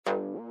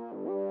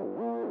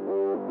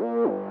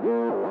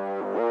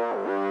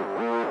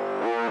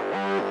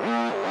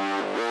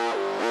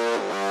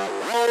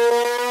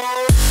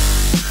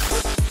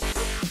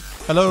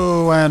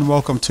Hello and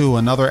welcome to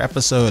another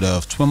episode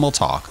of TWiML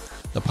Talk,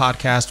 the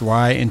podcast where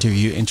I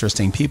interview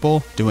interesting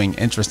people doing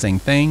interesting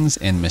things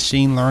in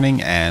machine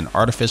learning and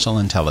artificial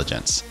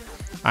intelligence.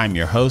 I'm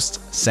your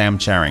host, Sam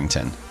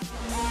Charrington.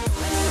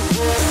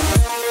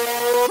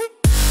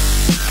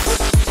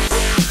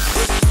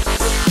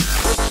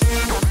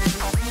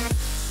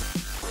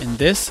 In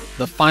this,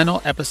 the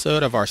final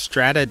episode of our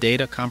Strata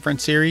Data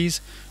Conference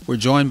series, we're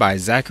joined by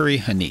Zachary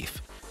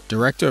Hanif,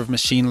 Director of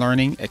Machine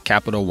Learning at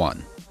Capital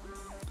One.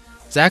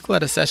 Zach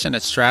led a session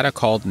at Strata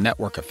called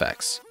Network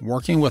Effects,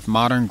 working with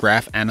modern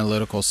graph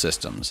analytical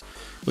systems,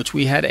 which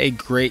we had a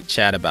great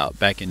chat about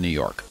back in New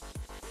York.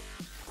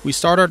 We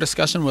start our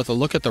discussion with a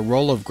look at the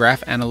role of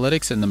graph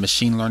analytics in the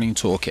machine learning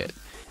toolkit,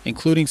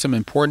 including some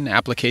important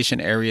application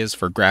areas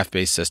for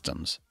graph-based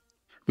systems.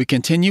 We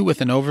continue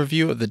with an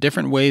overview of the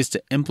different ways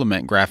to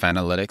implement graph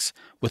analytics,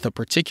 with a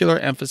particular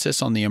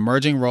emphasis on the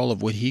emerging role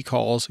of what he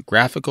calls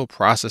graphical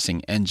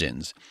processing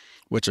engines,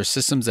 which are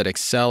systems that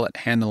excel at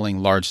handling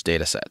large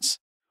datasets.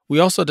 We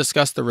also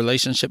discuss the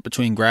relationship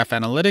between graph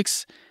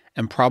analytics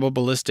and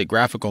probabilistic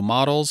graphical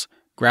models,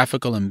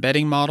 graphical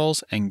embedding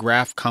models, and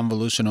graph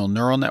convolutional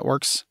neural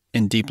networks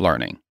in deep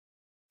learning.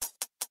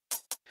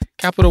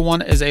 Capital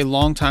One is a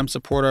longtime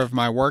supporter of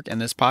my work and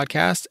this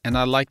podcast, and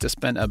I'd like to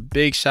spend a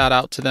big shout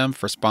out to them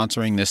for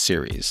sponsoring this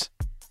series.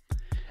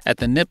 At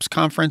the NIPS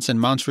conference in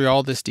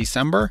Montreal this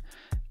December,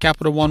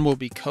 Capital One will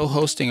be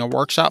co-hosting a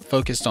workshop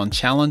focused on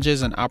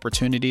challenges and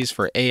opportunities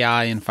for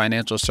AI in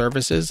financial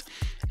services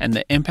and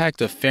the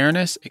impact of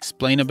fairness,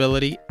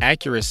 explainability,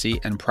 accuracy,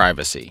 and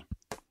privacy.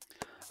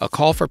 A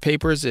call for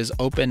papers is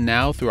open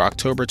now through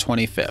October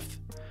 25th.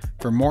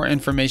 For more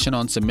information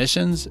on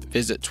submissions,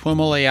 visit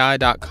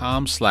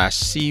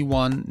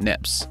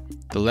twimlai.com/C1NIPS,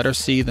 the letter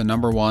C, the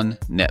number 1,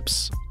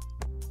 NIPS.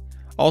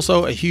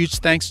 Also, a huge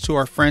thanks to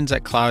our friends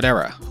at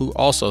Cloudera, who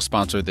also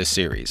sponsored this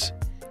series.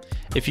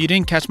 If you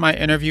didn't catch my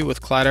interview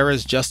with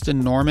Cloudera's Justin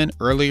Norman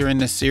earlier in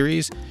this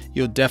series,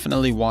 you'll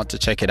definitely want to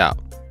check it out.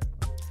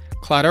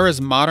 Cloudera's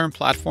modern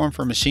platform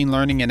for machine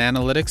learning and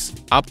analytics,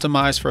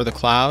 optimized for the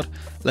cloud,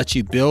 lets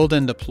you build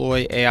and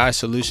deploy AI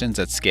solutions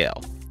at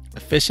scale,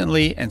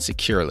 efficiently and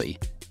securely,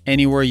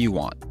 anywhere you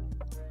want.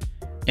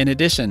 In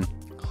addition,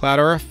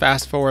 Cloudera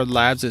Fast Forward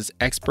Labs'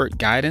 expert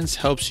guidance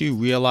helps you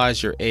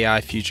realize your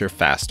AI future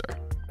faster.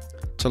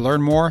 To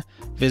learn more,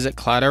 visit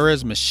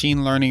Cloudera's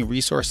Machine Learning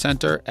Resource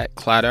Center at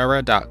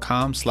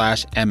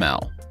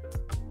cloudera.com/ML.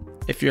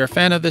 If you're a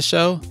fan of this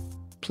show,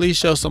 please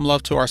show some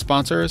love to our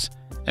sponsors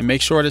and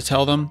make sure to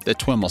tell them that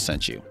TWiML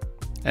sent you.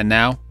 And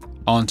now,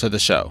 on to the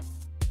show.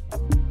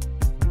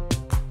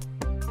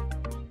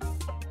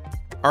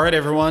 All right,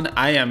 everyone,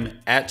 I am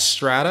at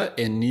Strata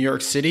in New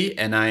York City,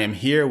 and I am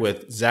here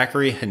with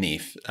Zachary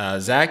Hanif.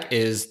 Zach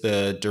is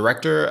the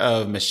Director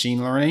of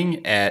Machine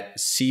Learning at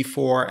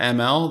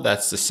C4ML.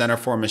 That's the Center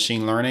for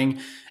Machine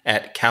Learning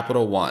at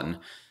Capital One.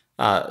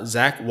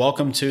 Zach,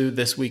 welcome to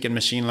This Week in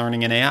Machine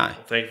Learning and AI.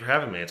 Thank you for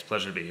having me. It's a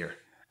pleasure to be here.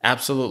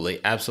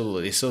 Absolutely,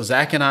 absolutely. So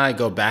Zach and I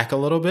go back a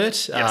little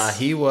bit. Yes.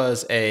 He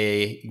was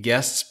a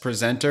guest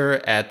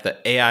presenter at the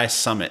AI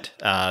Summit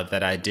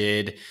that I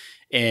did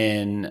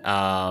in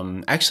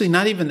actually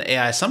not even the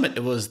AI Summit.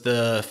 It was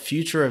the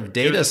Future of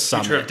Data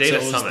Summit. Future of Data so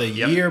it was Summit.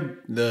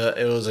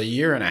 It was a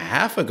year and a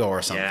half ago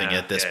or something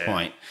at this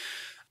point.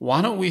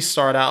 Why don't we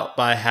start out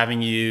by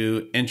having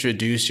you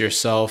introduce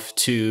yourself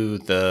to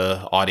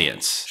the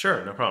audience?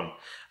 Sure, no problem.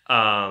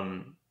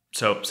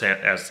 So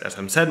as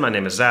Sam said, my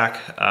name is Zach.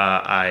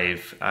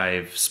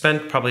 I've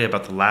spent probably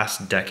about the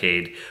last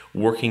decade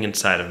working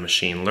inside of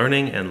machine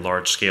learning and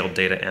large-scale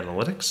data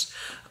analytics.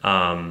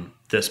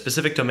 The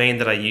specific domain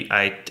that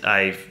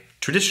I've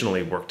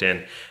traditionally worked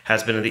in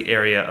has been in the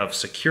area of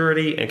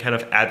security and kind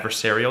of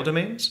adversarial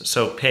domains.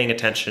 So paying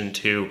attention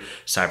to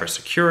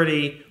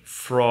cybersecurity,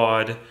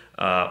 fraud,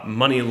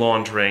 money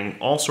laundering,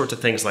 all sorts of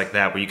things like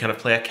that, where you kind of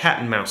play a cat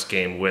and mouse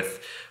game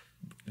with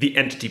the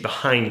entity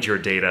behind your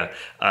data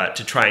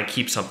to try and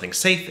keep something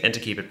safe and to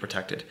keep it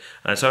protected.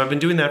 So I've been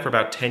doing that for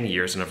about 10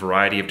 years in a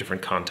variety of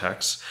different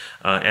contexts.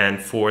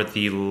 And for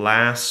the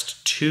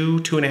last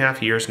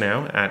 2.5 years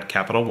now at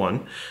Capital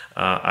One,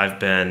 I've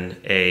been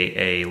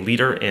a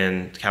leader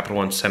in Capital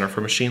One Center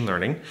for Machine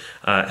Learning,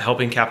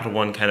 helping Capital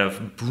One kind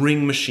of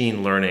bring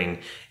machine learning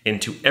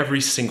into every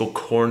single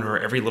corner,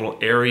 every little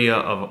area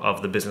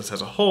of the business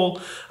as a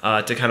whole,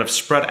 to kind of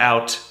spread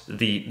out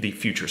the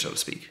future, so to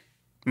speak.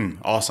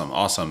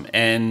 Awesome.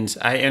 And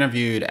I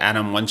interviewed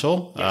Adam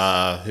Winchell,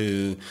 Yes.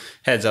 Who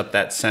heads up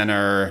that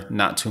center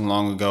not too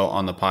long ago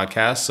on the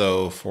podcast.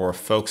 So for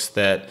folks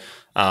that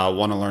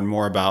want to learn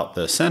more about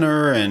the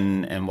center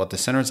and what the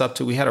center is up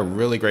to, we had a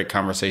really great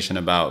conversation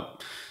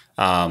about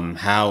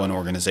how an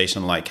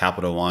organization like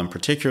Capital One,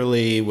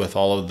 particularly with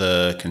all of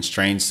the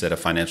constraints that a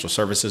financial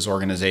services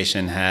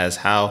organization has,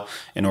 how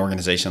an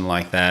organization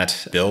like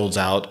that builds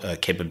out a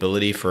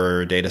capability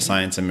for data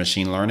science and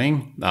machine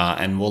learning.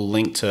 And we'll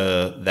link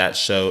to that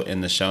show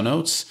in the show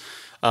notes.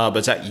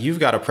 But Zach, you've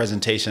got a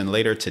presentation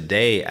later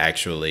today,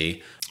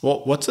 actually,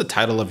 Well, what's the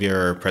title of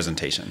your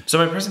presentation? So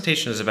my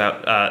presentation is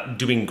about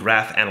doing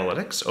graph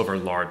analytics over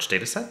large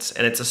data sets,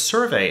 and it's a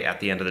survey at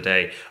the end of the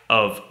day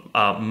of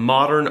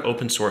modern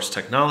open source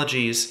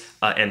technologies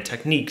and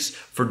techniques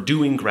for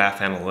doing graph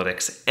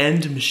analytics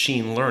and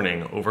machine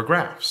learning over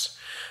graphs.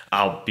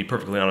 I'll be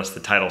perfectly honest,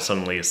 the title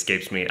suddenly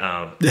escapes me.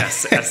 As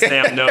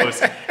Sam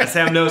knows,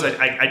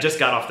 I just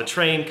got off the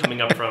train coming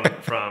up from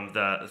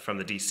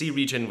the DC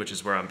region, which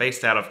is where I'm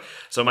based out of.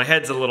 So my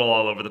head's a little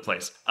all over the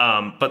place.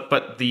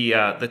 But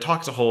the talk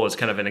as a whole is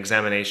kind of an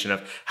examination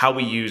of how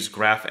we use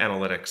graph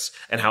analytics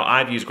and how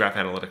I've used graph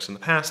analytics in the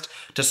past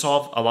to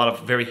solve a lot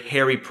of very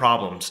hairy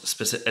problems,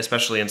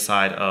 especially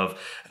inside of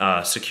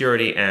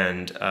security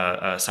and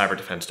cyber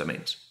defense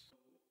domains.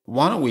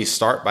 Why don't we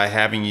start by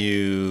having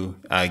you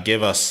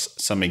give us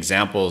some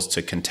examples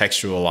to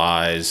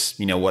contextualize,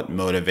 what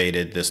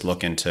motivated this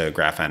look into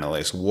graph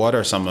analytics? What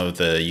are some of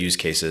the use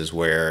cases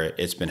where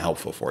it's been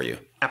helpful for you?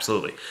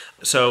 Absolutely.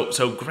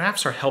 So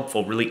graphs are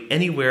helpful really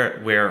anywhere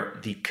where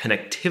the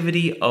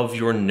connectivity of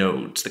your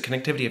nodes, the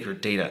connectivity of your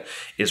data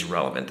is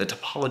relevant. The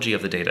topology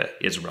of the data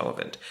is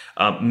relevant.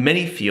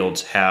 Many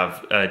fields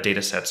have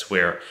data sets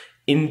where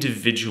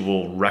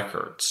individual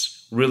records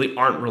really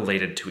aren't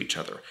related to each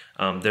other.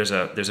 There's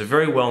a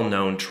very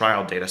well-known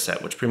trial data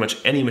set, which pretty much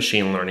any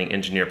machine learning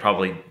engineer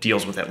probably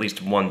deals with at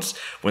least once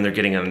when they're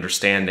getting an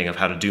understanding of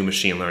how to do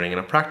machine learning in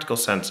a practical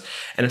sense.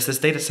 And it's this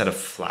data set of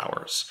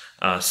flowers.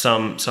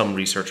 Some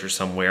researchers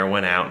somewhere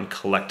went out and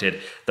collected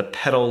the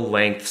petal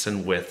lengths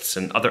and widths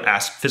and other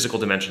physical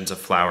dimensions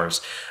of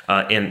flowers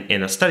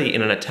in a study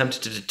in an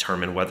attempt to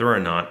determine whether or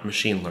not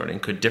machine learning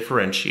could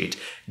differentiate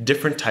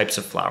different types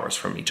of flowers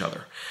from each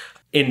other.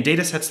 In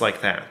data sets like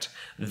that,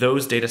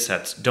 those data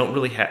sets don't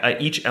really have,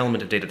 each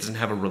element of data doesn't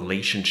have a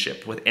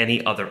relationship with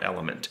any other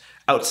element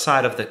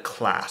outside of the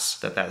class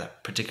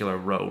that particular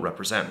row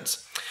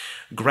represents.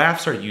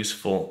 Graphs are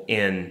useful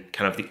in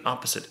kind of the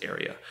opposite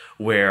area,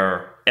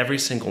 where every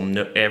single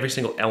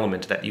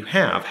element that you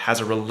have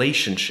has a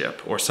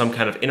relationship or some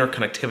kind of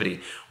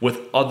interconnectivity with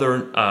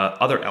other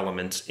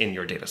elements in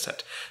your data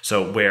set.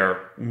 So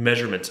where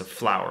measurements of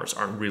flowers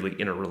aren't really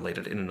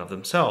interrelated in and of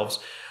themselves,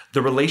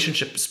 the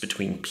relationships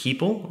between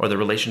people or the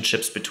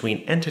relationships between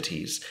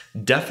entities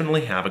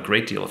definitely have a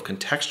great deal of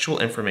contextual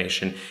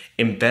information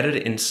embedded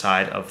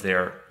inside of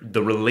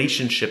the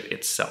relationship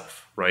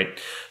itself, right?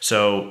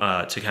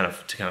 So to kind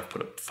of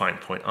put a fine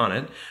point on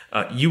it,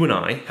 you and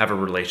I have a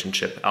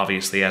relationship,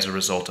 obviously, as a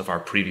result of our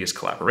previous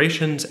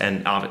collaborations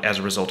and as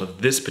a result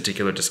of this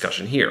particular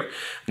discussion here.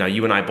 Now,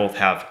 you and I both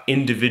have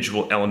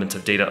individual elements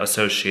of data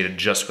associated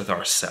just with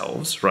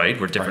ourselves, right?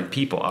 We're different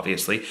people,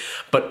 obviously,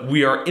 but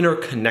we are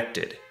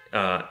interconnected.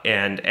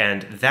 And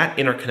that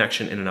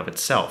interconnection in and of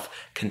itself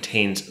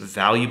contains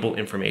valuable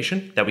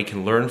information that we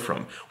can learn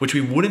from, which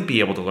we wouldn't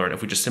be able to learn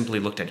if we just simply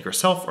looked at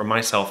yourself or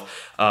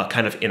myself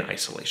kind of in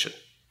isolation.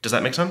 Does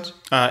that make sense?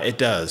 It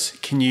does.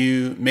 Can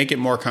you make it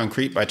more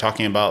concrete by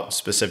talking about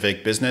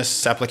specific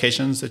business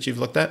applications that you've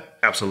looked at?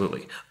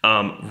 Absolutely.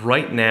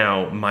 Right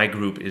now, my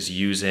group is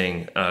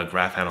using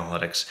graph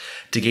analytics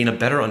to gain a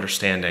better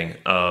understanding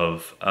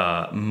of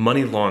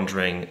money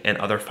laundering and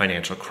other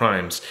financial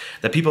crimes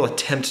that people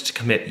attempt to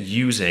commit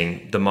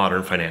using the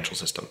modern financial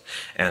system.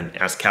 And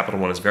as Capital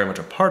One is very much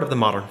a part of the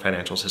modern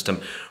financial system,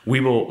 we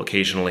will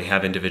occasionally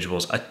have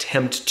individuals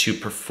attempt to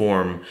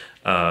perform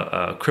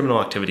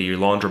criminal activity or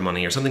launder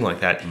money or something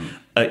like that,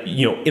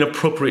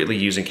 inappropriately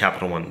using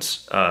Capital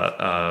One's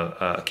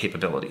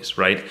capabilities,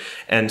 right?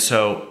 And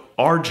so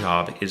our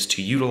job is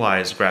to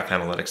utilize graph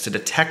analytics to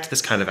detect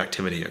this kind of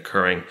activity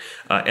occurring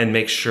and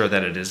make sure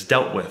that it is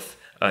dealt with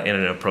in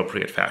an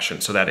appropriate fashion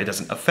so that it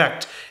doesn't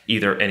affect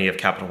either any of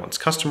Capital One's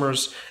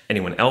customers,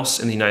 anyone else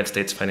in the United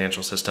States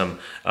financial system,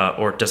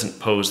 or doesn't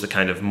pose the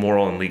kind of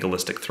moral and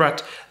legalistic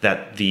threat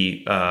that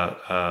the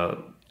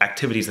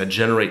activities that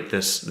generate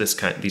these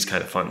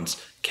kind of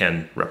funds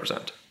can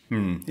represent.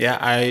 Yeah,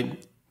 I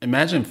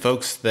imagine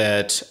folks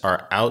that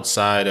are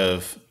outside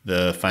of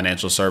the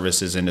financial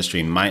services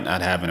industry might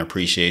not have an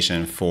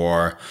appreciation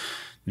for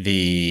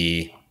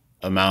the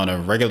amount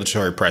of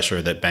regulatory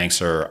pressure that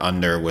banks are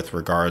under with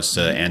regards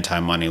to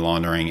anti-money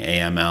laundering,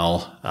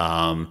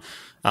 AML,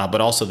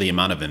 but also the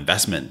amount of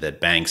investment that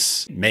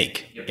banks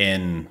make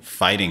in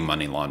fighting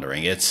money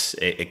laundering.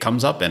 It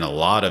comes up in a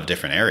lot of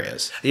different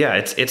areas. Yeah,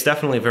 it's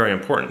definitely very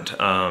important.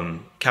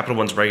 Capital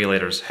One's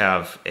regulators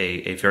have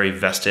a very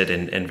vested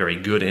and very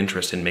good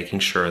interest in making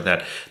sure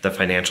that the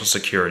financial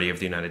security of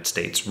the United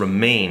States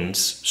remains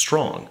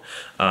strong.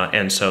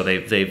 And so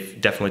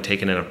they've definitely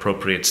taken an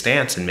appropriate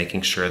stance in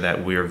making sure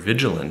that we're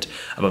vigilant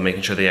about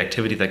making sure the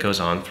activity that goes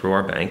on through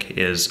our bank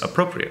is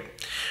appropriate.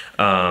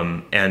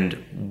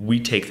 And we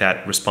take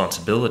that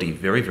responsibility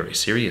very, very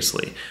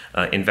seriously,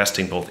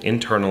 investing both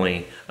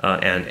internally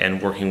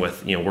and working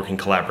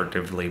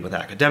collaboratively with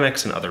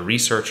academics and other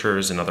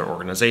researchers and other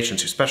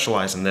organizations who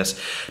specialize in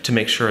this to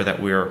make sure that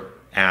we're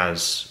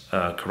as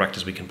correct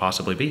as we can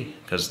possibly be.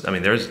 Because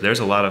there's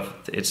a lot of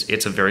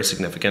it's a very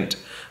significant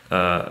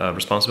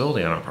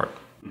responsibility on our part.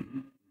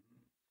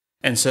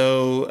 And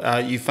so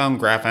you found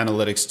graph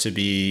analytics to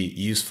be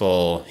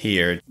useful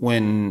here.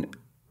 When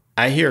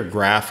I hear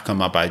graph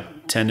come up, I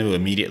tend to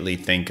immediately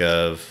think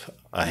of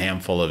a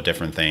handful of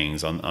different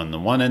things. On the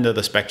one end of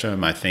the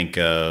spectrum, I think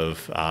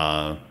of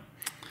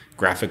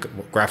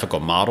graphical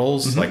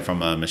models, like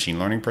from a machine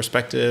learning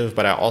perspective,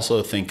 but I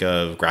also think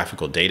of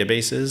graphical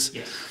databases.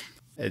 Yes.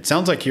 It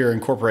sounds like you're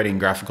incorporating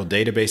graphical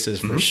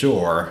databases for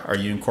sure. Are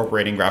you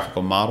incorporating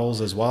graphical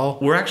models as well?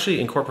 We're actually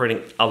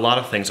incorporating a lot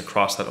of things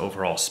across that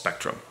overall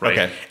spectrum, right?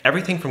 Okay.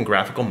 Everything from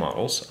graphical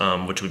models,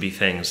 which would be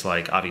things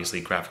like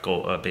obviously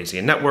graphical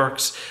Bayesian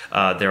networks.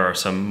 There are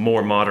some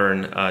more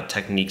modern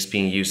techniques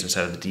being used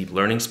inside of the deep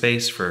learning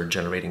space for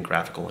generating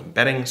graphical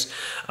embeddings.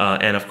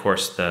 And of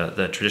course,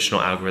 the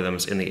traditional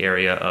algorithms in the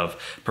area of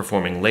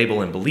performing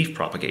label and belief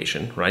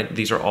propagation, right?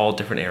 These are all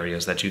different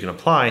areas that you can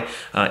apply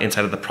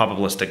inside of the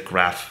probabilistic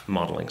graph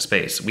modeling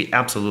space. We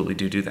absolutely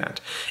do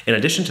that. In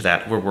addition to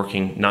that, we're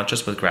working not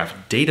just with graph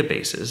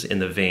databases in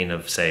the vein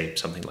of, say,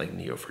 something like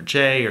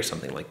Neo4j or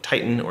something like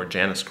Titan or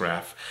Janus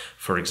Graph,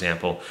 for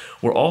example.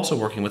 We're also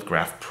working with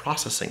graph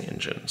processing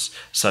engines,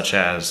 such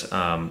as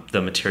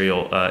the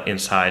material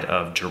inside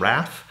of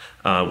Giraffe,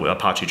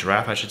 Apache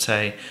Giraffe, I should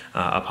say,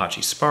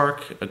 Apache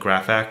Spark,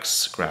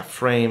 GraphX, Graph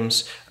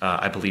Frames.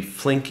 I believe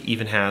Flink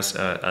even has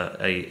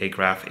a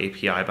Graph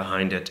API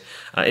behind it,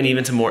 and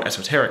even some more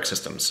esoteric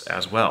systems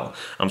as well.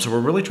 So we're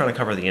really trying to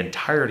cover the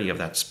entirety of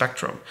that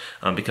spectrum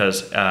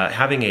because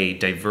having a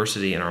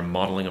diversity in our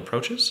modeling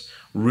approaches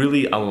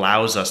really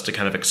allows us to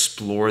kind of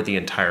explore the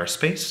entire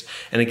space,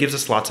 and it gives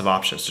us lots of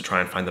options to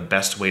try and find the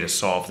best way to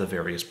solve the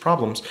various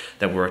problems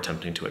that we're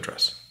attempting to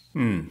address.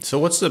 So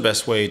what's the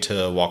best way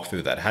to walk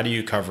through that? How do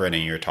you cover it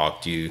in your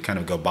talk? Do you kind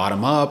of go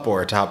bottom up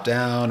or top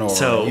down or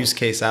use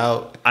case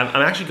out?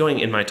 I'm actually going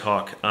in my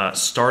talk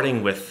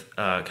starting with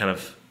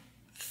going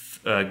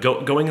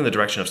in the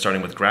direction of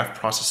starting with graph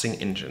processing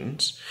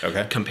engines,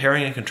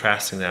 comparing and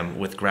contrasting them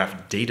with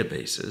graph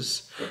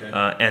databases,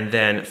 and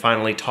then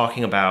finally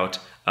talking about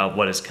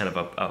what is kind of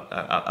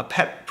a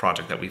pet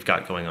project that we've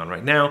got going on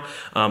right now,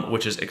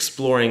 which is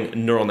exploring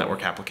neural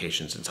network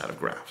applications inside of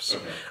graphs.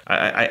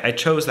 I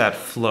chose that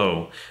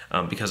flow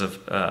because of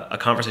a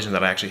conversation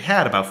that I actually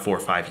had about 4 or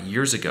 5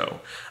 years ago.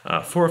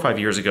 4 or 5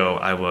 years ago,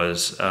 I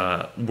was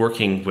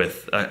working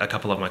with a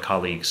couple of my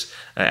colleagues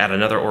at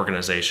another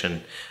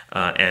organization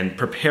and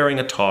preparing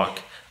a talk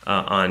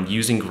on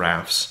using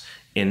graphs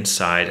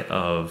inside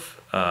of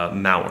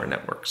malware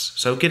networks.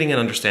 So getting an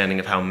understanding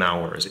of how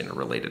malware is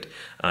interrelated.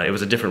 It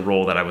was a different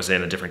role that I was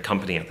in, a different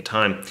company at the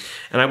time.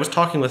 And I was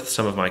talking with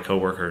some of my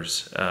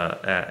coworkers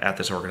at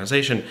this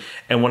organization,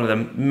 and one of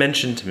them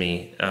mentioned to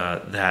me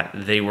that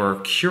they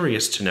were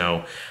curious to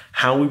know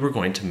how we were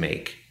going to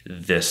make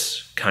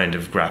this kind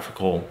of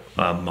graphical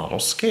model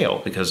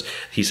scale, because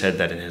he said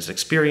that in his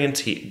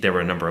experience there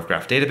were a number of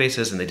graph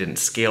databases and they didn't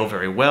scale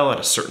very well at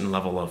a certain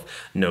level of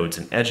nodes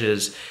and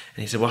edges.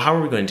 And he said, well, how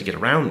are we going to get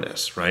around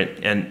this, right?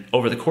 And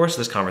over the course of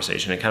this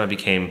conversation, it kind of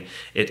became,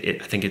 I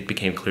think it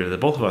became clear to the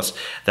both of us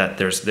that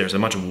there's a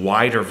much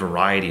wider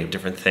variety of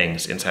different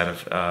things inside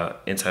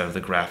of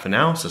the graph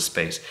analysis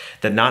space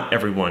that not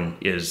everyone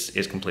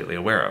is completely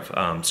aware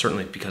of.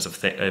 Certainly because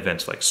of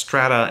events like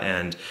Strata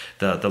and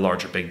the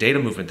larger big data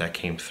movement that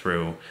came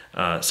through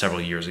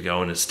several years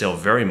ago and is still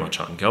very much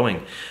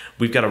ongoing.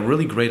 We've got a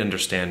really great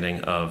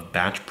understanding of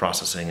batch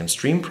processing and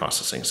stream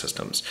processing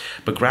systems,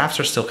 but graphs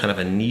are still kind of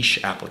a niche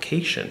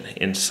application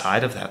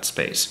inside of that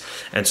space.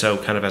 And so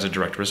kind of as a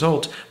direct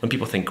result, when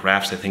people think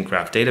graphs, they think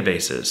graph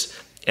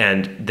databases,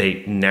 and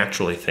they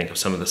naturally think of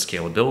some of the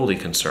scalability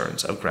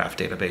concerns of graph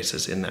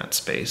databases in that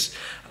space.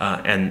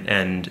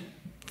 And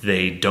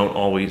they're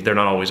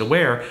not always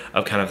aware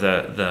of kind of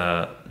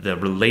the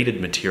related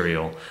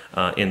material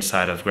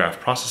inside of graph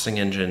processing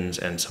engines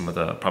and some of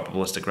the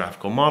probabilistic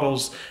graphical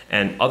models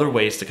and other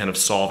ways to kind of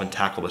solve and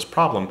tackle this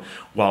problem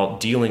while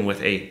dealing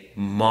with a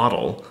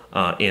model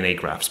in a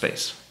graph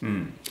space.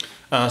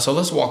 So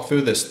let's walk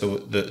through this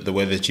the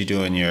way that you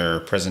do in your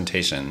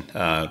presentation.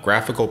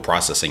 Graphical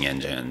processing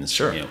engines.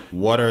 Sure.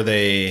 What are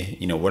they?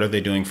 What are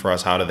they doing for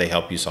us? How do they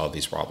help you solve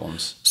these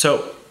problems?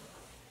 So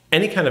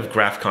any kind of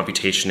graph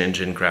computation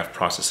engine, graph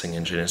processing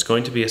engine is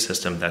going to be a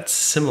system that's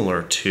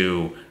similar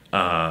to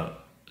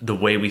the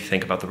way we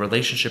think about the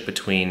relationship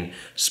between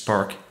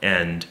Spark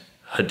and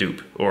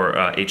Hadoop or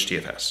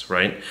HDFS,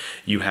 right?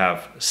 You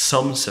have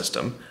some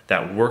system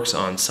that works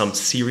on some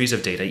series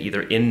of data,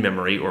 either in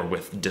memory or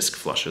with disk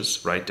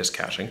flushes, right? Disk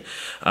caching.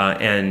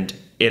 And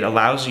it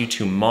allows you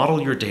to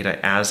model your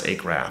data as a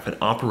graph and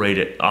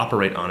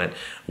operate on it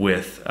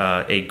with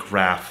a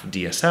graph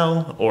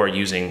DSL or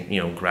using,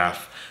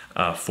 graph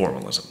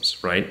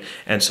formalisms, right?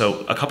 And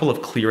so a couple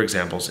of clear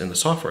examples in the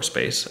software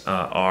space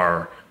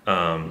are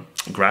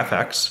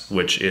GraphX,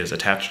 which is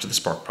attached to the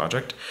Spark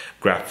project,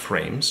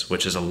 GraphFrames,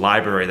 which is a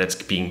library that's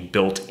being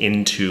built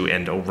into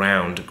and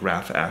around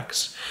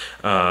GraphX,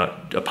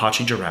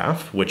 Apache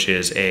Giraffe, which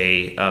is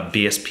a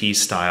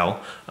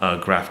BSP-style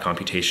graph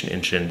computation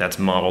engine that's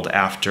modeled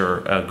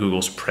after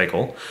Google's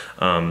Pregel.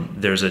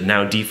 There's a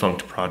now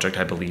defunct project,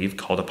 I believe,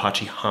 called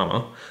Apache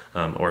Hama,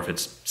 or if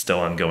it's still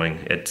ongoing,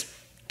 it's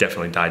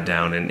definitely died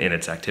down in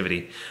its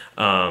activity.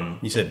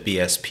 You said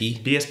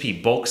BSP?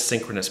 BSP, Bulk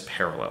Synchronous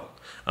Parallel.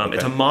 Okay.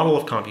 It's a model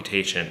of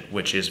computation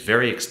which is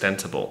very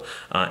extensible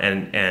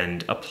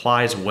and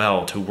applies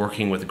well to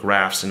working with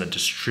graphs in a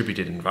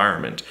distributed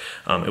environment.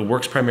 It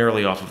works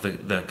primarily off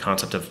of the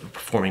concept of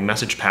performing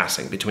message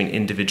passing between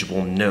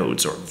individual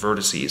nodes or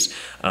vertices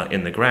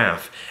in the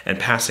graph and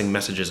passing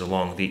messages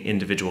along the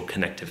individual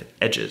connective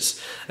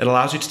edges. It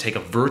allows you to take a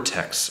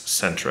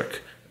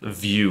vertex-centric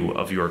view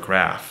of your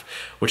graph,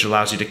 which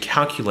allows you to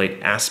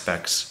calculate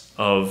aspects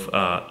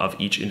of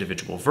each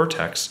individual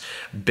vertex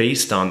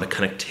based on the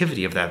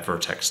connectivity of that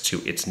vertex to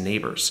its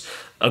neighbors.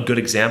 A good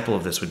example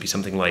of this would be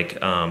something like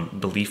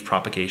belief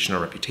propagation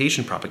or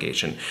reputation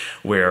propagation,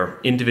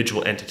 where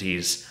individual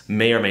entities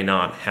may or may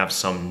not have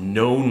some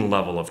known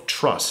level of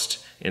trust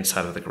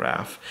inside of the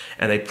graph,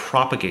 and they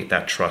propagate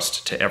that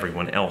trust to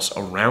everyone else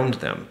around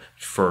them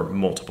for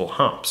multiple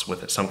hops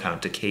with some kind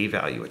of decay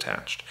value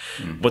attached.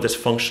 What this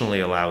functionally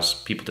allows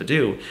people to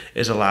do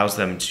is allows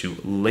them to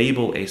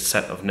label a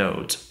set of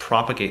nodes,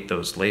 propagate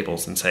those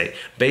labels, and say,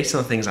 based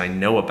on the things I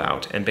know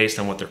about and based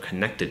on what they're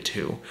connected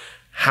to,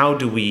 how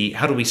do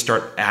we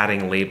start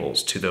adding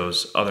labels to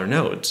those other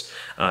nodes?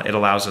 It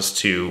allows us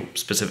to,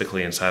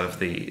 specifically inside of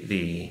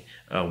the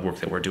work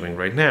that we're doing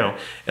right now,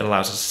 it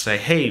allows us to say,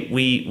 hey,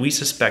 we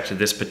suspect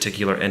this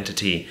particular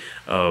entity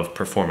of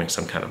performing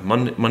some kind of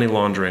money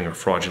laundering or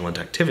fraudulent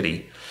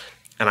activity,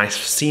 and I've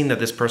seen that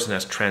this person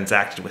has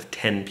transacted with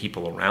 10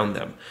 people around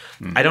them.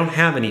 I don't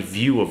have any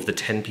view of the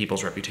 10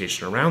 people's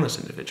reputation around this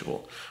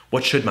individual.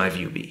 What should my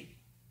view be?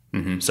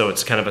 So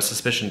it's kind of a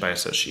suspicion by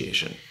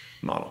association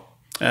model.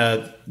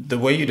 The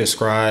way you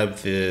describe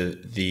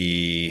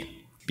the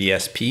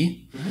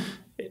BSP,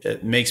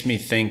 it makes me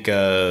think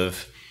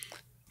of,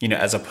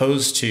 as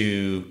opposed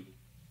to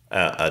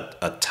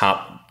a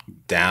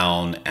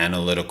top-down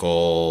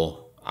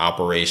analytical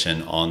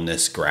operation on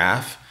this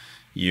graph,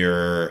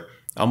 you're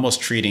almost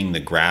treating the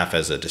graph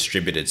as a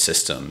distributed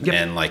system. Yep.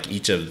 And like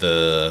each of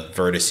the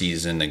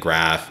vertices in the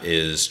graph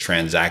is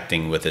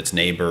transacting with its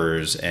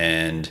neighbors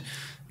and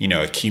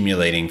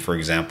accumulating, for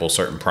example,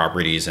 certain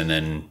properties, and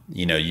then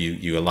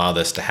you allow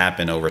this to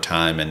happen over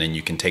time, and then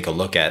you can take a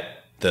look at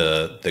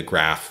the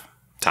graph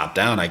top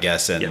down, I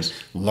guess, and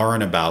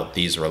learn about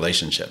these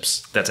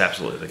relationships. That's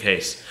absolutely the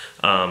case.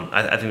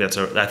 I think that's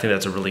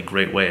a really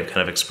great way of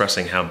kind of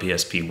expressing how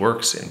BSP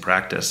works in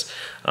practice.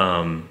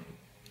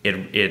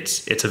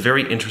 It's a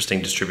very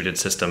interesting distributed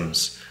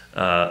systems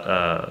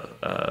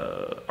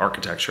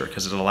architecture,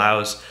 because it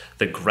allows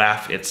the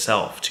graph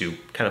itself to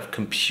kind of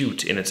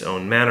compute in its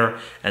own manner,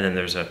 and then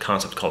there's a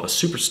concept called a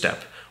superstep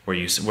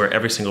where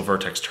every single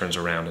vertex turns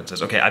around and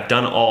says, okay, I've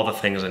done all the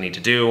things I need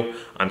to do.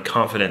 I'm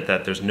confident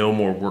that there's no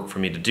more work for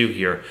me to do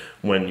here.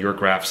 When your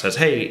graph says,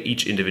 hey,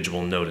 each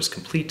individual node is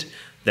complete,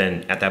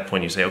 then at that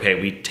point you say,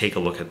 okay, we take a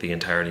look at the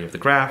entirety of the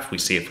graph, we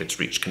see if it's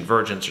reached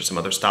convergence or some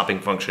other stopping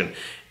function,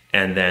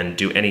 and then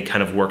do any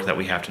kind of work that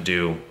we have to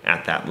do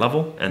at that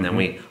level, and then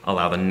we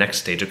allow the next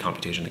stage of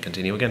computation to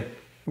continue again.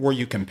 Were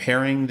you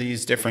comparing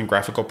these different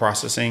graphical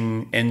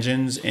processing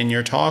engines in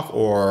your talk,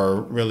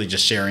 or really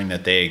just sharing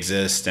that they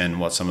exist and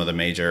what some of the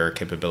major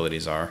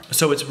capabilities are?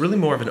 So it's really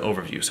more of an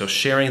overview. So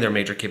sharing their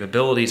major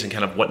capabilities and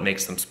kind of what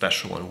makes them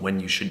special and when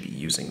you should be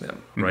using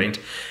them, right?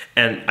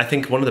 And I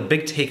think one of the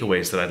big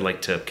takeaways that I'd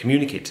like to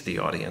communicate to the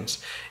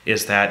audience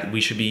is that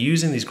we should be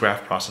using these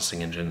graph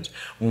processing engines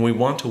when we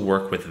want to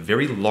work with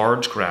very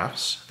large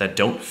graphs that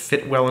don't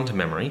fit well into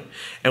memory,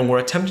 and we're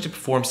attempting to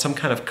perform some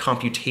kind of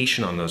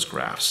computation on those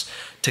graphs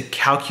to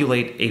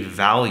calculate a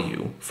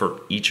value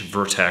for each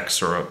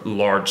vertex or a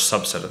large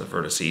subset of the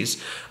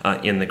vertices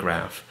in the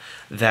graph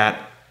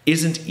that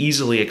isn't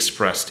easily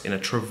expressed in a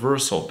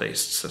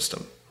traversal-based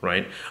system,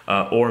 right?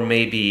 Or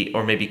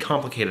maybe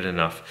complicated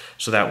enough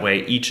so that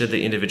way each of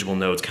the individual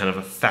nodes kind of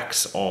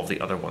affects all the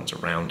other ones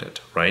around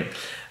it, right?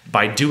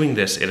 By doing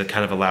this, it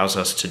kind of allows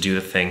us to do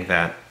the thing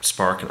that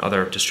Spark and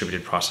other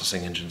distributed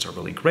processing engines are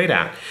really great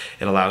at.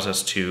 It allows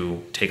us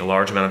to take a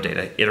large amount of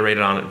data, iterate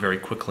on it very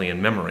quickly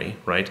in memory,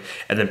 right?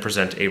 And then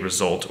present a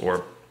result,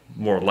 or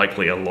more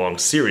likely a long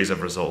series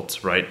of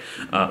results, right?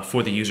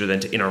 For the user then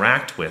to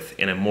interact with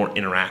in a more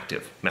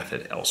interactive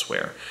method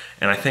elsewhere.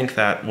 And I think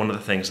that one of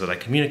the things that I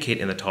communicate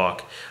in the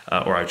talk,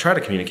 or I try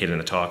to communicate in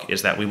the talk,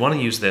 is that we want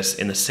to use this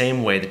in the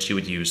same way that you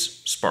would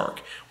use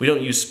Spark. We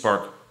don't use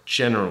Spark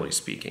generally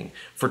speaking,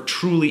 for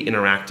truly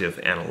interactive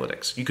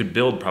analytics. You could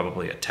build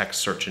probably a text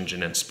search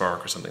engine in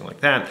Spark or something like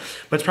that,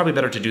 but it's probably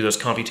better to do those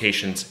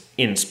computations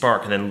in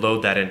Spark and then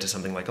load that into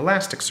something like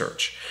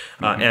Elasticsearch.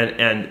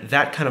 And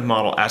that kind of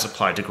model as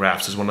applied to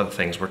graphs is one of the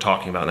things we're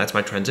talking about. And that's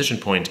my transition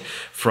point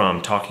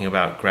from talking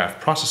about graph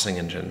processing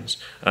engines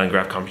and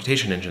graph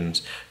computation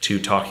engines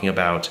to talking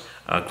about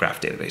graph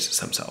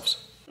databases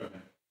themselves.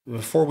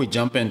 Before we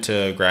jump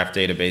into graph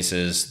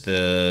databases,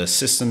 the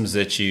systems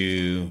that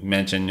you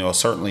mentioned,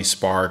 certainly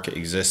Spark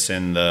exists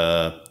in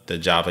the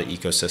Java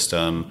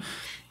ecosystem.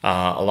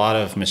 A lot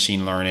of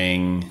machine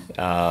learning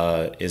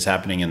is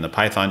happening in the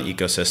Python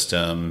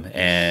ecosystem.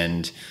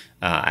 And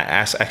I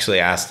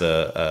actually asked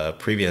a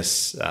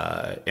previous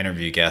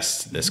interview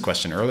guest this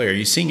question earlier. Are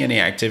you seeing any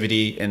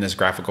activity in this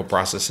graphical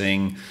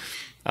processing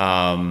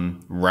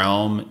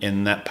realm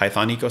in that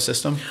Python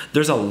ecosystem?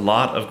 There's a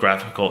lot of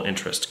graphical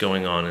interest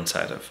going on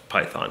inside of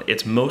Python.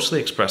 It's mostly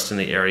expressed in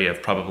the area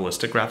of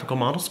probabilistic graphical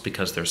models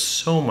because there's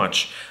so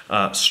much,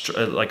 such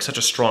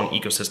a strong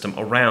ecosystem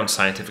around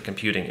scientific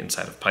computing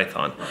inside of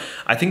Python. Right.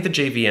 I think the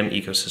JVM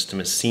ecosystem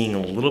is seeing a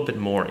little bit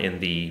more in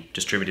the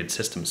distributed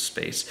systems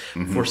space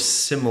for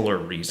similar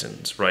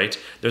reasons, right?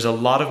 There's a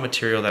lot of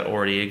material that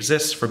already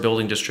exists for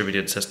building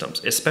distributed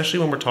systems, especially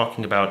when we're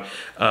talking about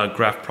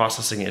graph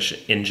processing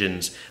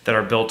engines that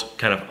are built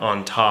kind of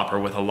on top or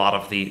with a lot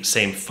of the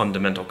same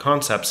fundamental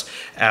concepts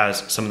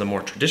as some of the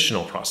more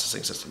traditional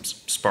processing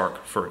systems,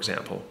 Spark, for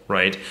example,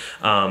 right?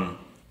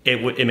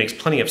 It makes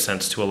plenty of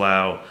sense to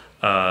allow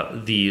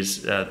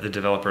the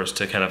developers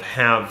to kind of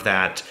have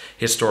that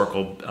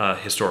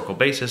historical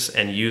basis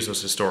and use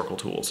those historical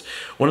tools.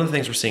 One of the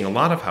things we're seeing a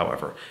lot of,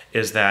 however,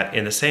 is that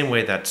in the same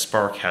way that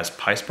Spark has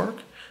PySpark,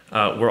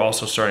 we're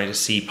also starting to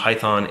see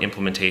Python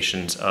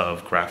implementations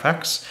of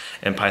GraphX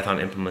and Python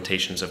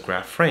implementations of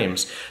graph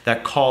frames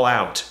that call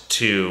out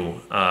to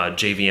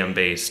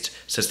JVM-based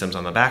systems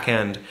on the back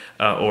end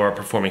or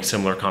performing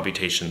similar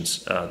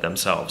computations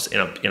themselves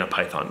in a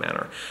Python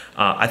manner.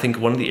 I think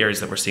one of the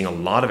areas that we're seeing a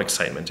lot of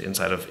excitement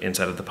inside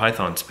of the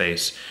Python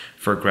space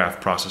for graph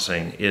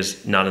processing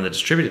is not in the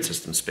distributed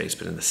system space,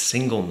 but in the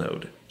single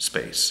node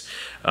space,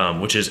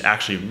 which is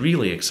actually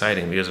really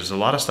exciting because there's a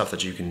lot of stuff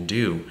that you can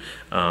do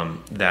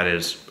that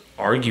is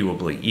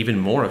arguably even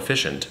more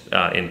efficient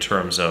in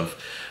terms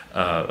of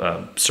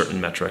certain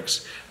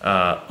metrics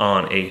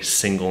on a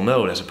single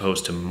node as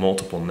opposed to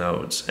multiple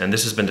nodes. And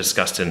this has been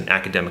discussed in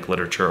academic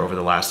literature over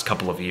the last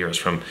couple of years.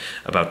 From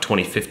about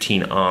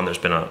 2015 on, there's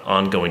been an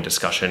ongoing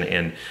discussion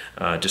in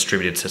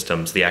distributed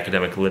systems, the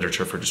academic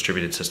literature for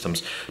distributed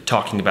systems,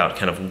 talking about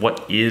kind of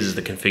what is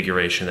the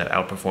configuration that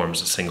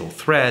outperforms a single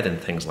thread and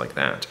things like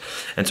that.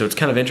 And so it's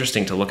kind of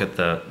interesting to look at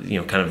the,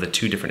 kind of the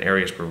two different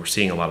areas where we're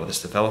seeing a lot of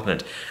this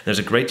development. And there's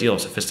a great deal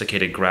of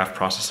sophisticated graph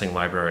processing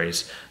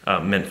libraries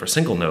meant for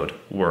single node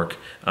work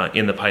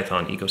in the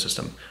Python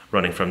ecosystem,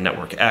 running from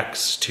Network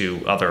X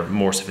to other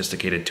more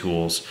sophisticated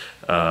tools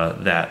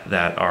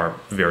that are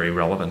very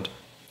relevant.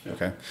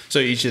 Okay. So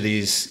each of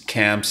these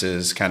camps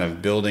is kind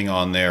of building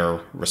on their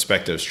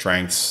respective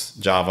strengths,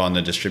 Java on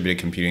the distributed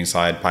computing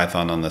side,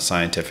 Python on the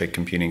scientific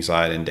computing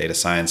side and data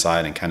science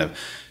side, and kind of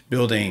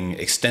building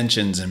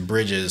extensions and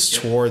bridges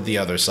toward the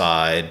other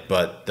side,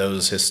 but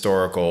those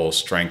historical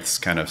strengths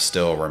kind of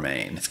still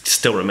remain.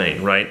 Still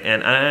remain, right?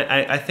 And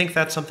I think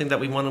that's something that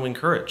we want to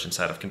encourage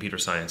inside of computer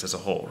science as a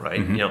whole, right?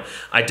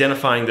 Mm-hmm.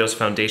 Identifying those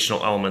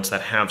foundational elements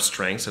that have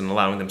strengths and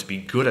allowing them to be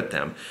good at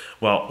them,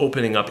 while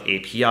opening up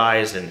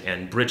APIs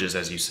and bridges,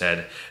 as you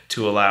said,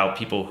 to allow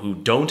people who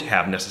don't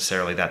have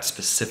necessarily that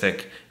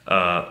specific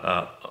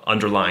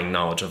underlying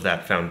knowledge of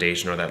that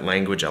foundation or that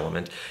language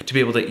element to be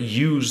able to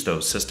use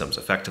those systems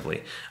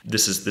effectively.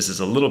 This is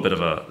a little bit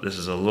of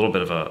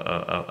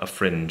a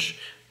fringe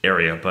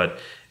area, but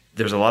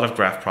there's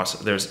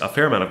a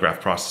fair amount of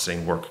graph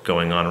processing work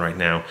going on right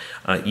now,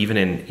 even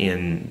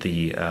in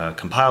the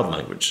compiled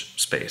language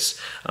space.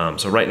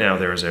 So right now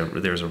there's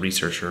a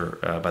researcher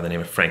by the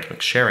name of Frank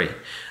McSherry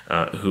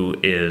who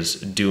is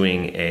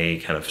doing a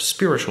kind of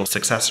spiritual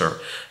successor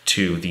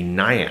to the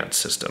NIAD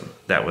system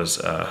that was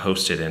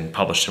hosted and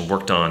published and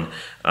worked on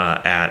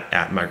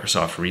at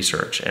Microsoft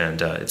Research,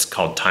 and it's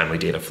called Timely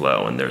Data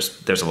Flow, and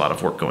there's a lot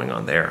of work going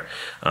on there,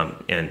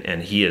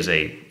 and he is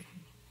a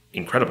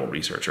incredible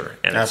researcher.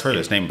 And I've heard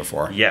his name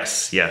before.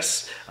 Yes.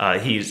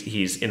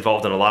 He's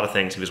involved in a lot of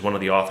things. He was one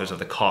of the authors of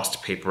the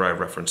cost paper I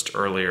referenced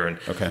earlier. And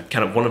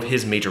kind of one of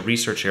his major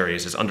research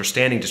areas is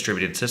understanding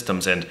distributed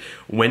systems and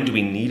when do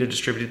we need a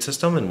distributed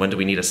system and when do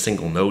we need a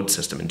single node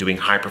system and doing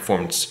high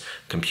performance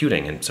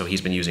computing. And so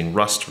he's been using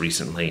Rust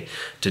recently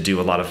to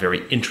do a lot of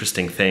very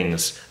interesting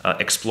things,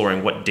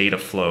 exploring what data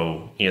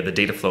flow, the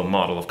data flow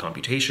model of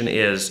computation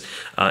is,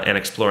 and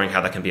exploring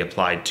how that can be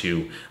applied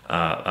to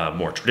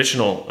more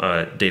traditional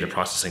data data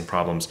processing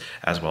problems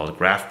as well as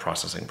graph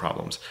processing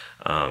problems.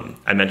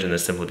 I mention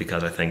this simply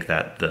because I think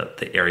that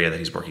the area that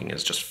he's working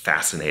is just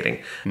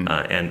fascinating.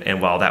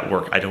 And while that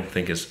work I don't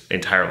think is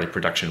entirely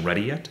production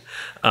ready yet,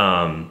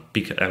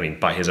 because I mean,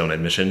 by his own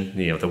admission,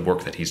 the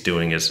work that he's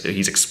doing is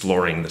he's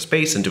exploring the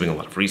space and doing a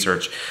lot of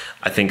research.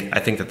 I think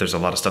that there's a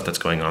lot of stuff that's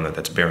going on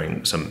that's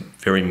bearing some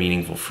very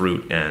meaningful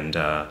fruit, and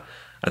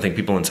I think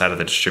people inside of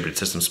the distributed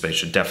system space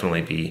should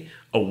definitely be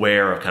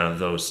aware of kind of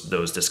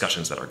those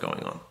discussions that are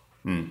going on.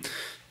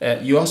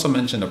 You also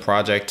mentioned a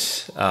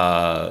project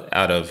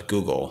out of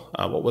Google.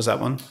 What was that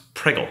one?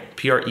 Pregel,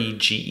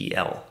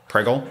 Pregel.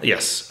 Pregel?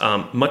 Yes,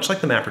 much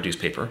like the MapReduce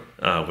paper,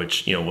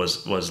 which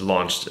was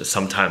launched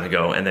some time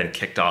ago and then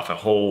kicked off a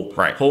whole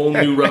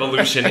new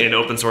revolution in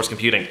open source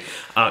computing.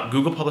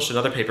 Google published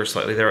another paper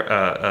slightly there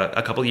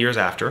a couple of years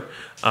after,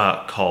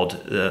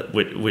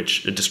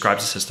 which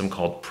describes a system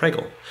called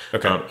Pregel,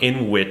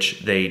 in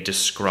which they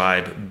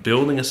describe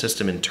building a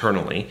system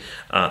internally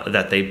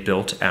that they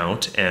built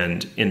out,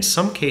 and in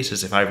some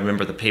cases, if I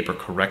remember the paper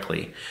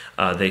correctly,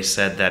 they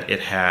said that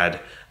it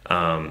had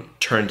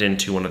turned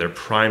into one of their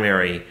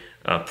primary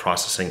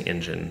processing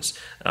engines,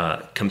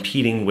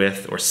 competing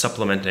with or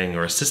supplementing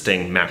or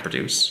assisting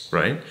MapReduce,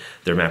 right?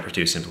 Their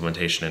MapReduce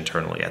implementation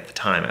internally at the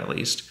time, at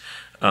least.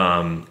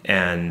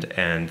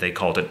 And they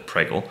called it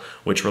Pregel,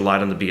 which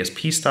relied on the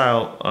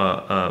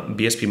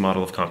BSP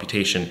model of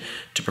computation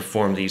to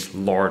perform these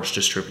large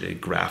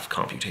distributed graph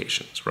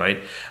computations, right?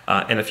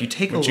 And if you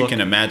take a look, you can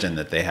imagine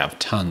that they have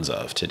tons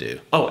of to do.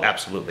 Oh,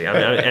 absolutely. I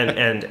mean,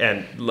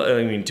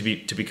 I mean to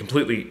be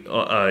completely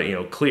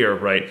clear,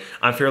 right?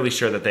 I'm fairly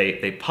sure that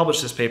they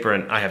published this paper,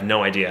 and I have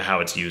no idea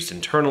how it's used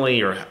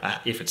internally or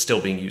if it's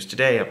still being used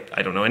today.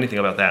 I don't know anything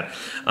about that.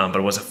 But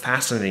it was a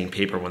fascinating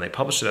paper when they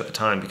published it at the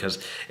time, because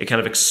it kind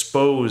of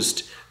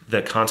exposed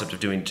the concept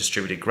of doing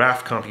distributed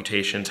graph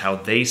computations, how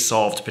they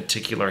solved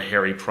particular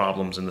hairy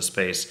problems in the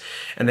space.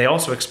 And they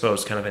also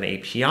exposed kind of an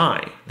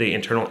API, the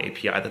internal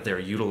API that they're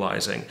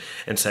utilizing,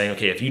 and saying,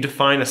 okay, if you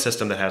define a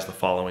system that has the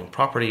following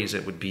properties,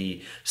 it would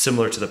be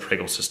similar to the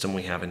Pregel system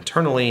we have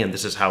internally, and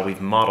this is how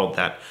we've modeled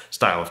that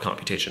style of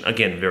computation.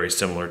 Again, very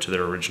similar to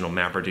their original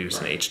MapReduce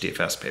and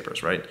HDFS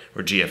papers, right?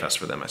 Or GFS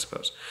for them, I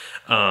suppose.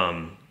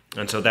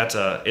 And so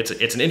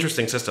it's an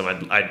interesting system.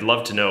 I'd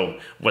love to know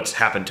what's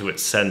happened to it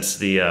since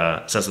the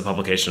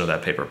publication of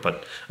that paper,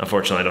 but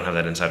unfortunately I don't have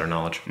that insider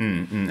knowledge.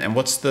 And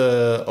what's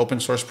the open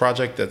source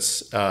project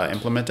that's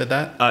implemented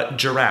that?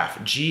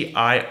 Giraffe,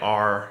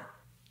 Giraph,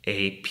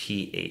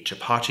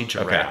 Apache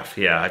Giraffe.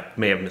 Okay. Yeah, I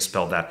may have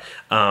misspelled that.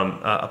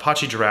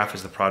 Apache Giraffe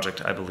is the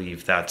project, I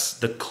believe, that's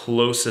the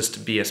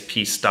closest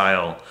BSP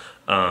style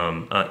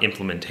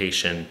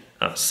implementation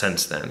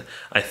since then.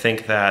 I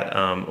think that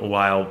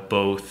while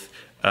both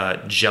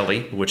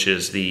Jelly, which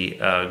is the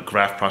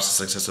graph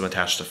processing system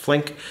attached to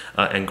Flink,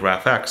 and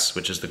GraphX,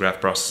 which is the graph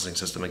processing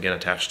system again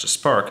attached to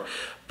Spark,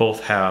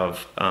 both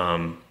have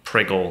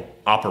Pregel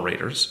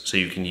operators, so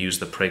you can use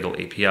the Pregel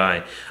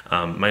API.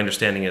 My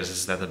understanding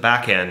is that the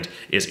backend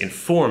is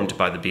informed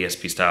by the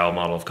BSP style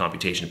model of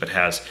computation, but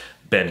has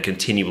been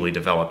continually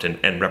developed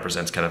and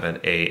represents kind of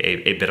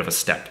a bit of a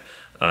step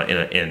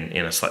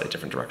in a slightly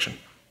different direction.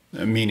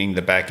 Meaning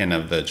the backend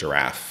of the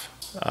Giraffe.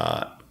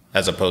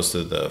 As opposed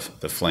to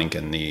the Flink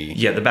and the...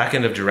 Yeah, the back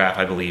end of Giraffe,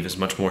 I believe, is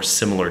much more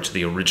similar to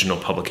the original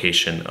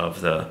publication of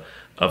the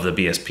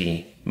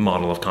BSP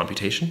model of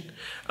computation,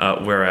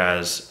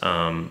 whereas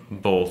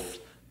both...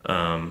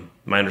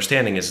 my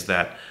understanding is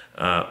that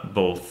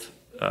both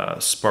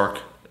Spark,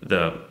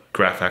 the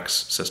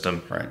GraphX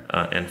system,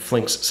 and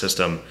Flink's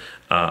system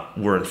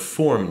were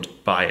informed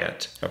by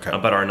it,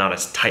 but are not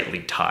as tightly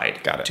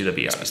tied to the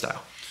BSP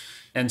style.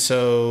 And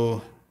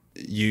so...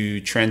 you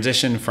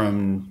transition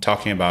from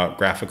talking about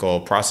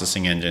graphical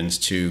processing engines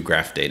to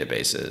graph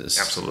databases.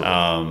 Absolutely.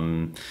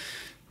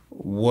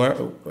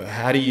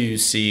 How do you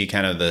see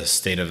kind of the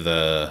state of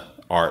the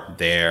art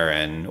there,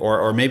 and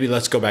or maybe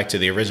let's go back to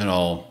the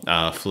original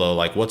flow.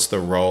 Like, what's the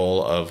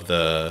role of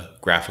the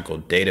graphical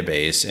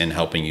database in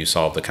helping you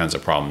solve the kinds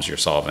of problems you're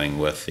solving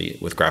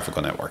with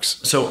graphical networks?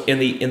 So in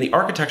the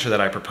architecture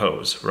that I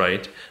propose,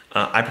 right?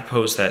 I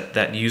propose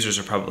that users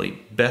are probably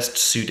best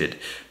suited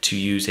to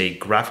use a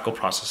graphical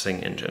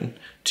processing engine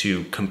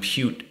to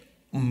compute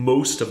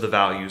most of the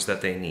values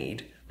that they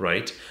need,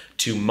 right?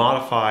 To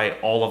modify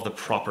all of the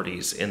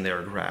properties in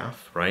their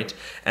graph, right?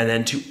 And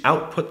then to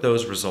output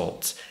those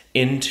results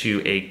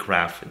into a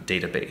graph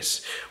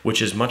database, which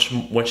is much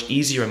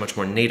easier and much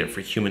more native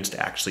for humans to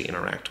actually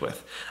interact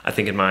with. I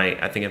think in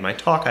my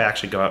talk I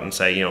actually go out and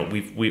say,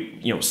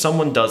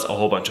 someone does a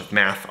whole bunch of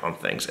math on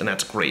things, and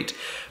that's great,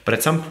 but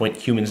at some point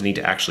humans need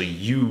to actually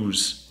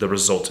use the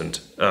resultant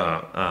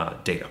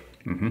data.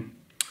 Mm-hmm.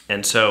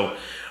 And so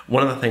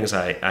one of the things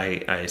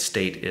I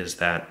state is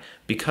that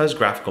because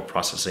graphical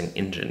processing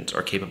engines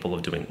are capable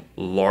of doing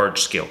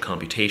large-scale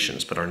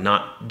computations but are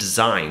not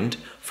designed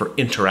for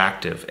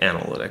interactive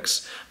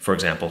analytics, for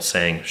example,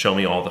 saying, show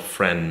me all the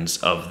friends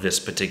of this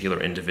particular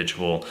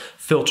individual,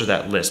 filter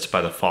that list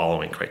by the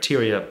following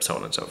criteria, so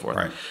on and so forth.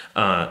 Right.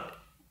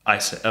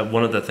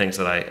 one of the things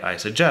that I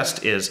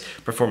suggest is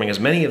performing as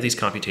many of these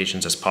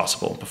computations as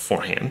possible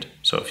beforehand.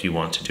 So if you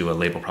want to do a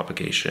label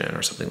propagation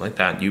or something like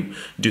that, you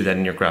do that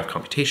in your graph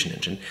computation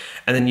engine.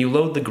 And then you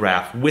load the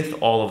graph with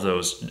all of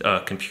those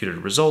computed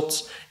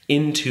results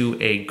into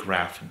a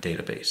graph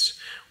database,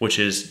 which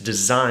is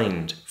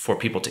designed for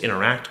people to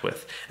interact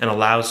with and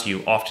allows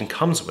you, often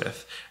comes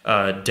with,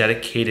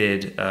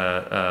 dedicated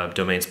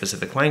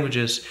domain-specific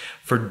languages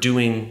for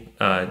doing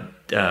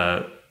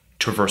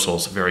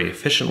traversals very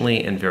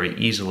efficiently and very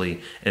easily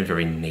and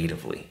very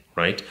natively,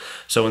 right?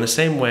 So in the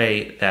same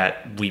way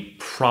that we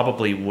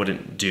probably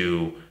wouldn't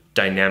do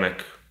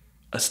dynamic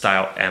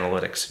style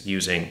analytics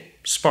using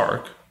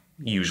Spark,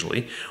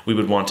 usually, we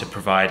would want to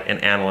provide an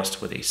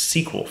analyst with a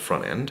SQL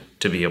front end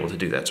to be able to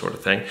do that sort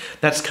of thing.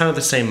 That's kind of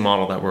the same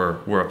model that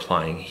we're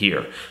applying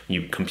here.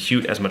 You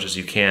compute as much as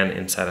you can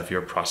inside of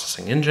your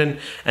processing engine,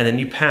 and then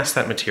you pass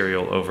that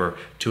material over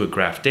to a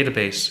graph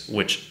database,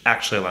 which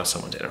actually allows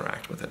someone to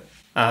interact with it.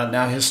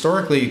 Now,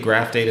 historically,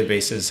 graph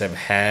databases have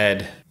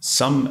had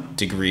some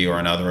degree or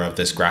another of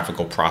this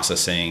graphical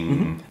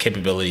processing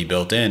capability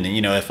built in,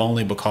 and, if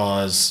only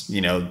because,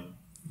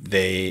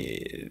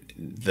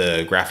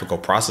 the graphical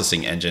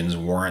processing engines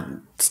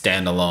weren't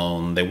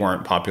standalone. They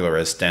weren't popular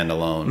as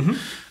standalone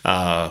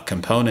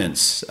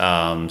components.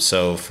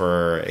 So,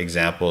 for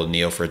example,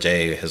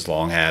 Neo4j has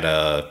long had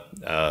a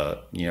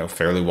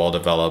fairly well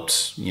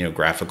developed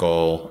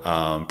graphical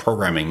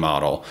programming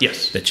model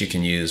that you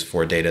can use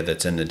for data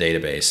that's in the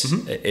database.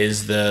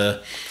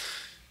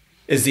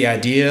 Is the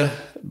idea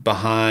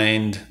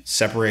behind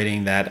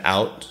separating that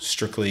out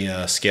strictly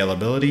a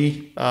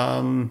scalability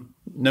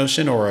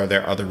notion, or are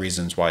there other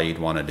reasons why you'd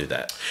want to do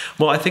that?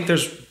 Well, I think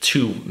there's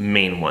two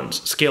main ones.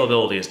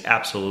 Scalability is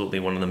absolutely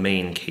one of the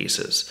main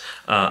cases.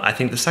 I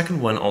think the second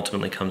one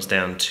ultimately comes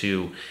down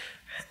to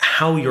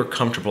how you're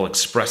comfortable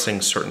expressing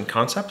certain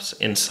concepts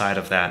inside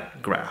of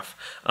that graph.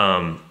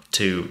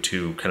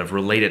 To kind of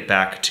relate it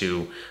back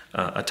to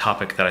a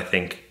topic that I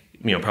think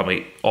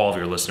probably all of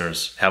your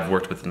listeners have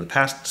worked with in the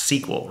past,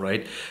 SQL,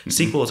 right?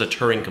 SQL is a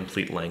Turing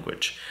complete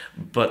language,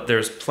 but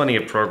there's plenty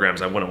of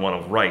programs I wouldn't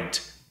want to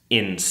write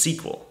in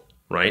SQL,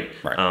 right?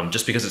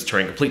 Just because it's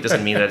Turing complete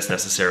doesn't mean that it's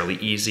necessarily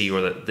easy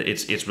or that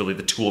it's really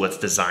the tool that's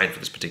designed for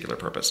this particular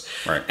purpose.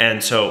 Right.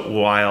 And so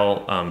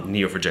while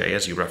Neo4j,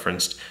 as you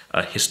referenced,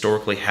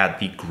 historically had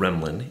the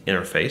Gremlin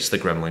interface, the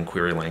Gremlin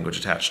query language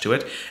attached to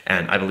it,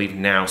 and I believe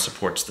now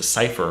supports the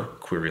Cypher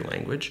query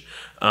language,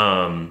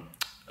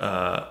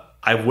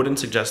 I wouldn't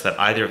suggest that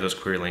either of those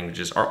query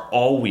languages are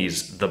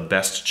always the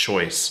best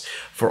choice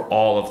for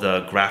all of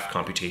the graph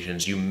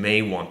computations you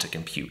may want to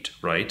compute,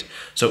 right?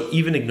 So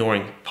even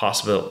ignoring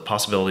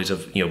possibilities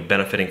of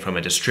benefiting from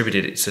a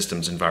distributed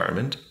systems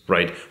environment,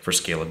 right, for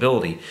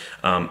scalability,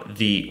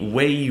 the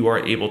way you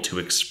are able to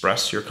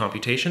express your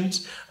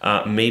computations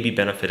may be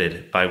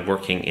benefited by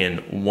working in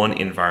one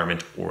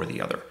environment or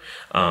the other.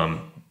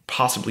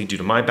 Possibly due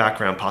to my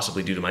background,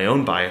 possibly due to my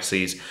own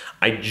biases,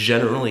 I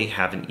generally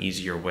have an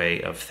easier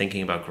way of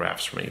thinking about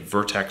graphs from a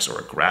vertex or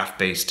a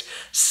graph-based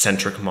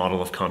centric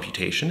model of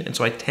computation, and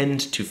so I tend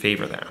to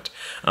favor that.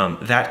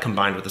 That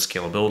combined with the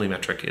scalability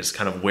metric is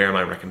kind of where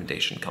my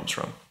recommendation comes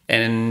from.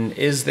 And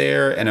is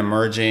there an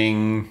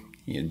emerging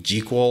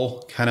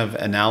GQL kind of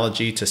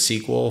analogy to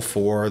SQL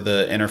for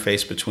the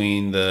interface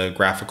between the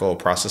graphical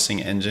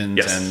processing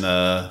engines and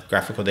the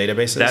graphical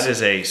databases? That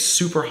is a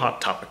super hot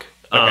topic.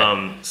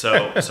 Okay.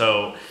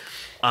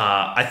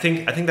 I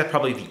think that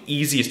probably the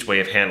easiest way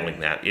of handling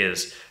that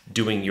is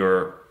doing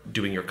your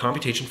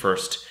computation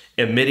first,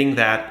 emitting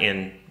that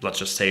in, let's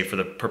just say for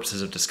the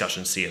purposes of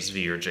discussion,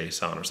 CSV or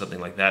JSON or something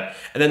like that,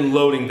 and then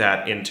loading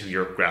that into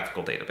your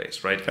graphical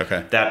database, right?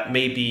 Okay. That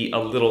may be a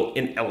little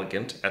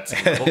inelegant at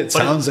some level. It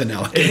sounds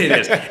inelegant. It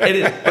is,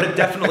 but it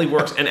definitely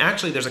works. And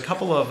actually, there's a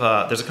couple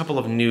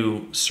of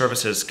new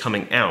services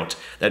coming out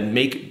that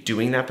make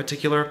doing that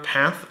particular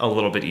path a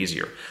little bit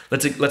easier.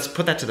 Let's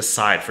put that to the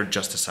side for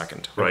just a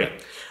second, right?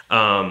 Okay.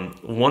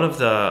 One of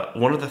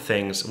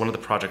the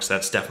projects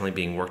that's definitely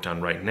being worked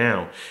on right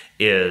now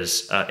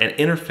is an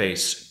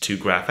interface to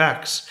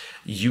GraphX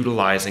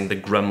utilizing the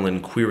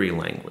Gremlin query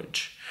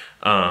language.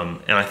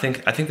 And I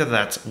think that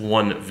that's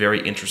one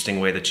very interesting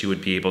way that you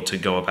would be able to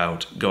go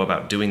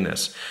about doing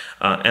this.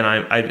 And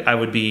I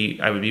would be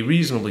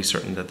reasonably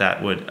certain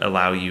that would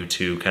allow you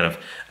to kind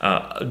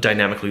of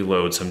dynamically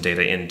load some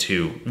data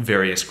into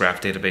various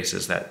graph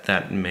databases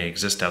that may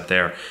exist out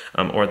there,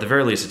 or at the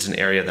very least, it's an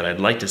area that I'd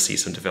like to see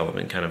some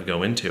development kind of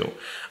go into.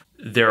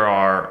 There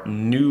are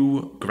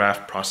new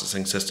graph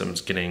processing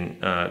systems getting,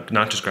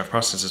 not just graph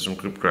processing systems,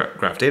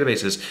 graph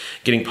databases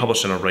getting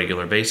published on a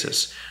regular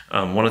basis.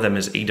 One of them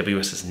is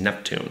AWS's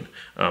Neptune,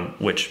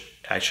 which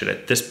I should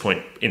at this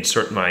point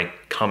insert my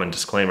common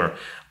disclaimer.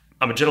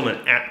 I'm a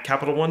gentleman at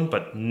Capital One,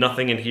 but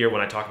nothing in here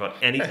when I talk about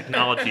any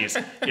technologies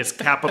is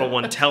Capital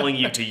One telling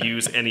you to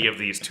use any of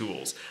these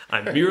tools.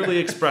 I'm merely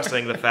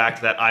expressing the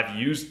fact that I've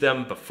used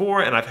them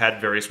before and I've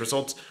had various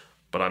results,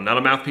 but I'm not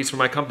a mouthpiece for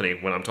my company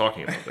when I'm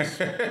talking about this.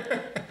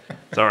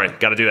 Sorry,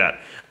 got to do that.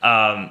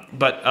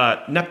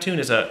 But Neptune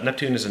is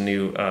a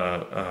new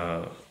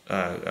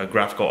a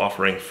graphical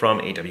offering from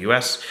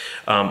AWS,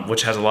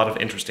 which has a lot of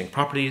interesting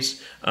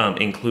properties,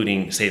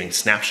 including saving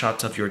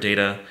snapshots of your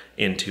data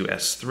into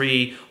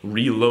S3,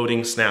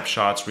 reloading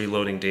snapshots,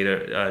 reloading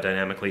data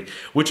dynamically,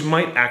 which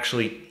might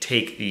actually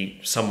take the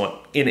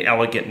somewhat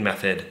inelegant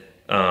method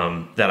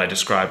that I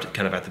described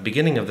kind of at the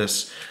beginning of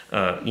this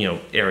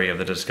area of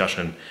the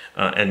discussion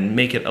and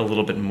make it a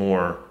little bit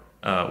more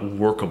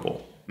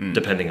workable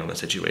depending on the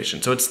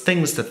situation. So it's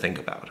things to think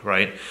about,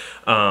 right?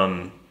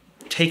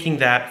 Taking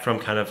that from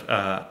kind of,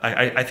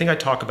 I think I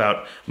talk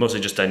about mostly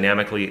just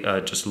dynamically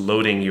just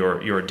loading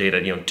your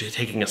data,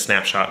 taking a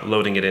snapshot,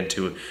 loading it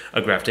into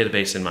a graph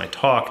database in my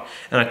talk.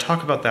 And I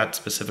talk about that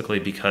specifically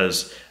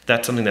because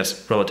that's something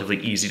that's relatively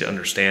easy to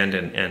understand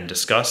and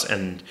discuss,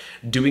 and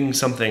doing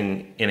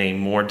something in a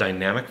more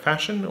dynamic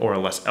fashion or a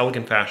less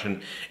elegant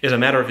fashion is a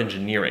matter of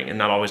engineering and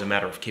not always a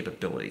matter of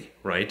capability,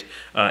 right?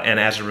 And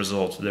as a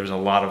result, there's a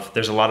lot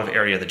of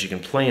area that you can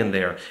play in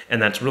there,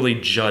 and that's really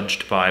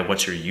judged by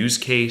what's your use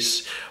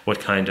case, what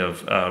kind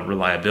of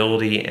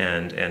reliability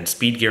and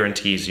speed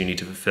guarantees you need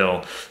to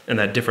fulfill, and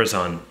that differs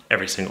on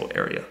every single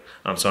area.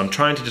 So I'm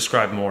trying to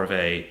describe more of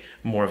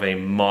a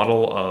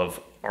model of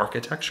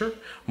architecture,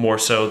 more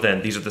so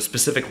than these are the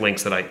specific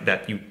links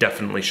that you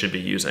definitely should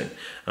be using,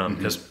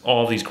 because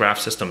all of these graph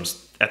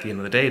systems, at the end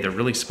of the day, they're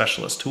really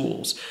specialist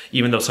tools,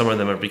 even though some of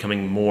them are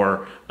becoming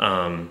more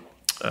I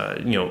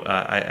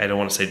don't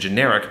want to say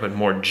generic, but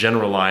more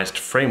generalized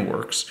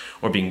frameworks,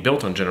 or being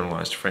built on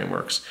generalized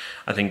frameworks.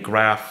 I think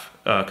graph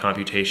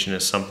computation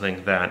is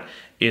something that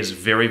is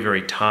very,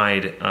 very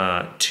tied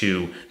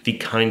to the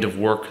kind of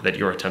work that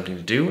you're attempting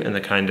to do and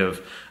the kind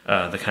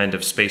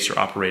of space you're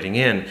operating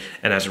in.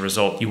 And as a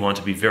result, you want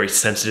to be very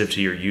sensitive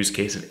to your use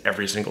case at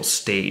every single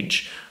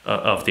stage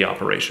of the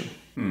operation.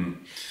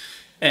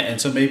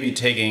 And so maybe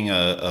taking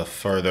a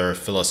further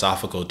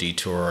philosophical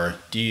detour,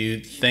 do you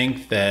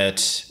think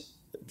that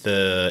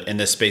in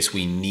this space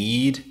we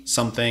need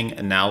something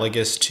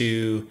analogous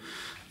to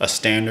a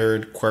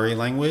standard query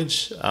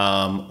language,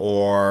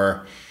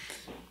 or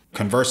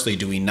conversely,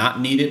 do we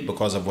not need it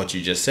because of what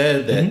you just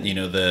said, that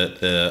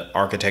the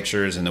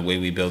architectures and the way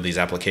we build these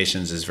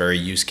applications is very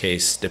use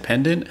case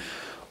dependent?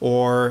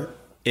 Or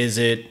is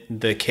it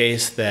the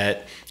case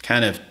that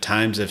kind of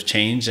times have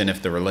changed, and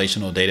if the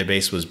relational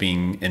database was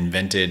being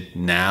invented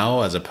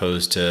now as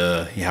opposed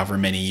to however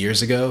many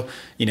years ago,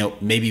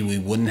 maybe we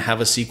wouldn't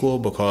have a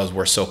SQL because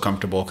we're so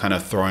comfortable kind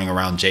of throwing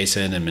around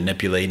JSON and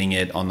manipulating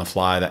it on the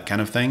fly, that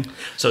kind of thing?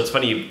 So it's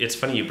funny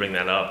you bring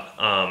that up.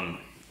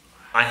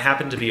 I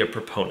happen to be a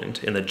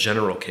proponent in the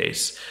general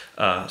case,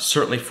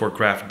 certainly for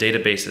graph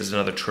databases and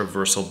other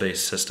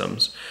traversal-based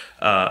systems,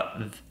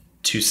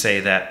 to say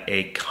that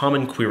a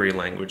common query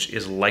language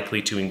is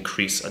likely to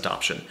increase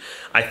adoption.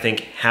 I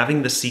think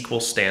having the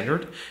SQL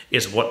standard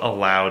is what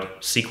allowed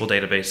SQL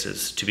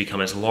databases to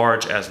become as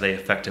large as they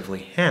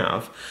effectively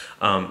have,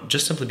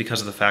 just simply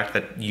because of the fact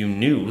that you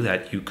knew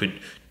that you could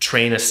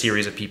train a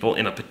series of people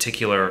in a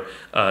particular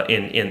a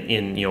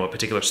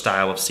particular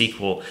style of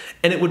SQL,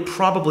 and it would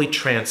probably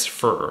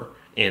transfer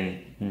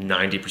in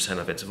 90%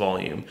 of its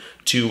volume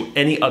to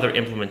any other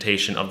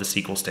implementation of the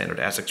SQL standard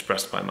as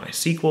expressed by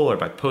MySQL or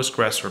by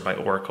Postgres or by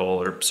Oracle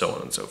or so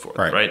on and so forth,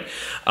 right?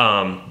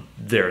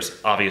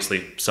 There's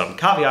obviously some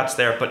caveats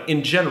there, but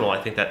in general,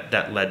 I think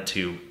that led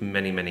to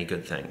many, many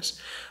good things.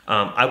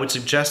 I would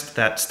suggest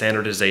that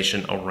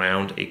standardization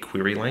around a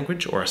query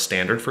language or a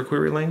standard for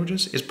query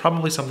languages is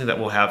probably something that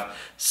will have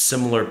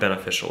similar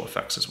beneficial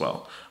effects as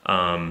well.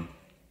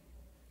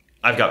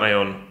 I've got my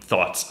own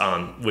thoughts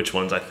on which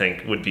ones I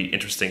think would be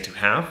interesting to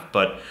have,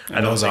 but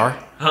those are?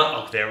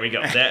 Oh, there we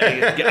go.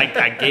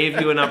 I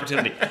gave you an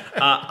opportunity.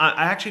 I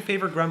actually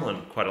favor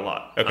Gremlin quite a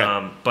lot.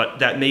 Okay. But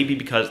that may be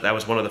because that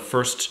was one of the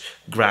first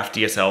graph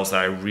DSLs that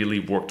I really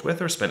worked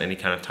with or spent any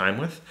kind of time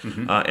with,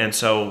 and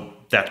so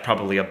that's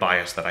probably a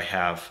bias that I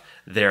have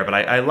there. But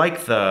I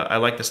like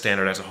the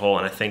standard as a whole,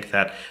 and I think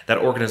that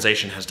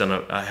organization has done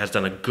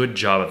a good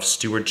job of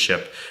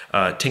stewardship.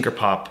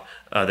 Tinkerpop.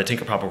 The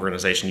Tinkerpop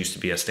organization used to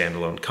be a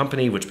standalone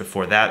company, which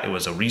before that it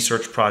was a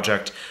research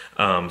project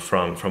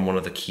from one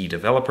of the key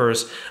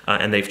developers,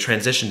 and they've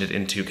transitioned it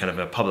into kind of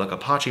a public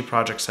Apache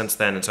project since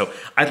then. And so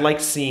I'd like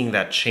seeing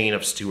that chain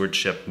of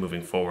stewardship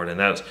moving forward, and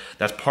that's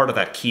part of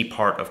that key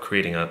part of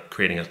creating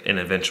an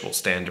eventual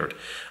standard.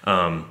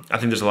 I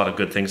think there's a lot of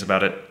good things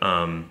about it.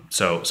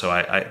 So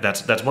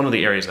that's one of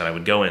the areas that I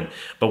would go in.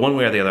 But one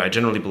way or the other, I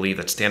generally believe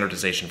that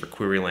standardization for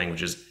query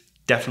languages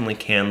definitely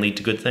can lead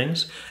to good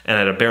things, and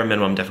at a bare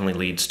minimum definitely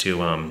leads to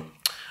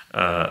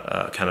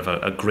kind of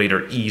a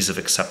greater ease of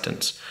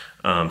acceptance,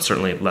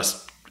 certainly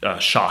less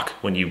shock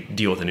when you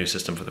deal with a new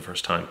system for the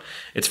first time.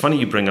 It's funny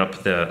you bring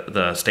up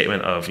the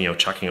statement of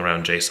chucking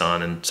around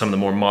JSON and some of the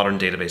more modern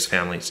database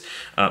families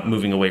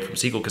moving away from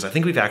SQL, because I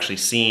think we've actually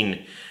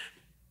seen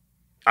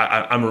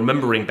I'm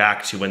remembering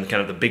back to when kind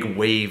of the big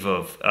wave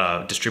of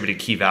distributed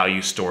key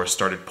value stores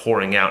started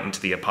pouring out into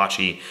the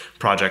Apache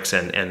projects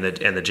and the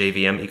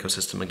JVM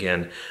ecosystem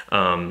again.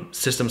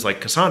 Systems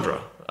like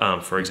Cassandra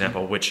for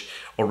example, which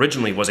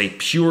originally was a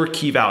pure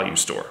key value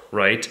store,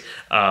 right?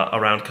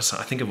 Around,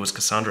 I think it was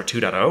Cassandra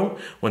 2.0,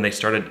 when they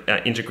started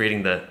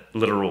integrating the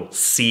literal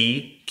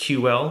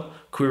CQL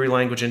query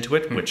language into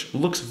it, which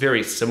looks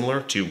very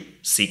similar to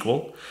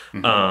SQL.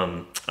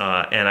 And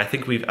I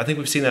think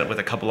we've seen that with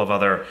a couple of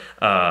other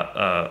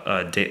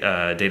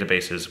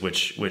databases,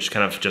 which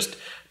kind of just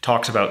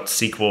talks about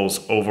SQL's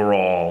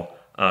overall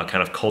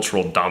kind of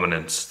cultural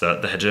dominance,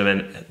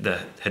 the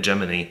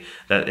hegemony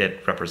that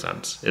it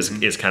represents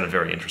is kind of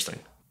very interesting.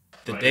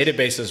 The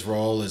database's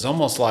role is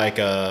almost like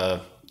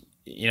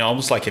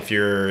almost like if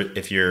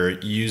you're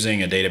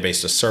using a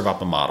database to serve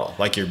up a model,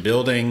 like you're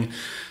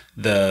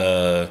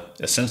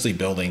essentially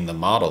building the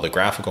model, the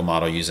graphical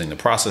model, using the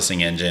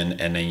processing engine,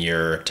 and then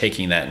you're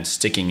taking that and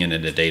sticking it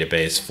in the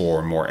database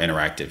for more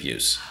interactive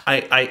use.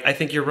 I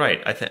think you're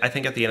right. I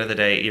think at the end of the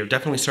day, you're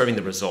definitely serving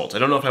the result. I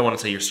don't know if I want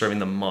to say you're serving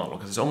the model,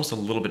 because it's almost a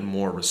little bit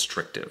more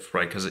restrictive,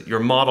 right? Because your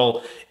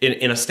model,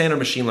 in a standard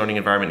machine learning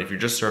environment, if you're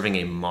just serving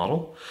a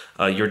model,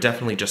 you're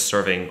definitely just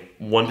serving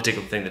one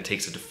particular thing that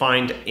takes a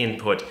defined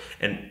input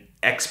and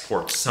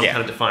exports some kind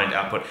of defined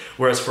output.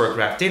 Whereas for a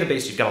graph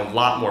database, you've got a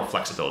lot more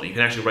flexibility. You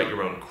can actually write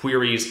your own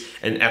queries,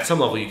 and at some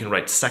level, you can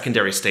write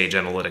secondary stage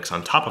analytics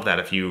on top of that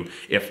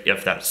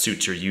if that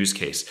suits your use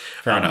case.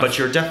 But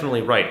you're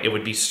definitely right. It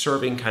would be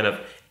serving kind of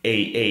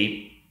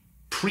a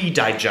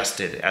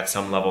pre-digested at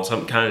some level,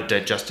 some kind of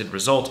digested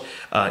result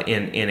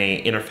in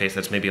a interface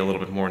that's maybe a little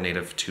bit more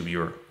native to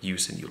your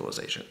use and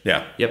utilization.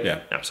 Yeah. Yep. Yeah.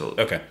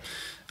 Absolutely. Okay.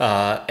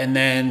 And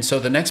then, so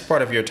the next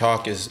part of your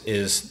talk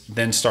is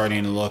then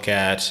starting to look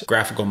at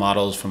graphical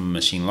models from a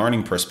machine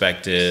learning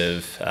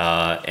perspective,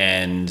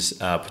 and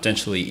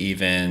potentially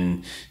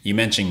even, you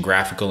mentioned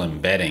graphical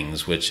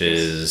embeddings, which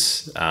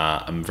is,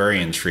 I'm very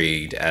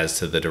intrigued as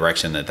to the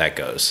direction that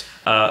goes.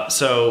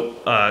 So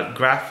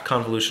graph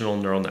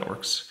convolutional neural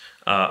networks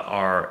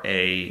are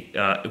a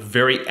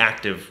very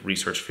active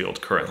research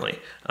field currently.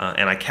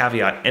 And I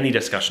caveat any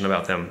discussion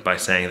about them by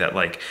saying that,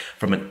 like,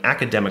 from an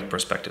academic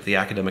perspective, the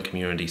academic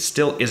community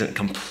still isn't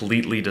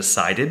completely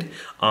decided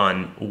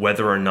on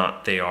whether or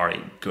not they are a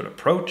good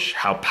approach,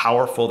 how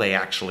powerful they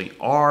actually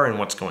are, and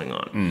what's going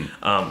on.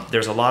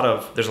 There's a lot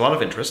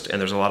of interest, and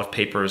there's a lot of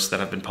papers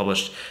that have been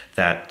published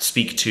that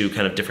speak to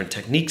kind of different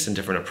techniques and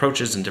different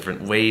approaches and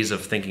different ways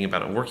of thinking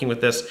about and working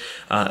with this,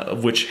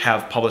 which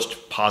have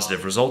published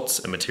positive results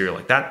and material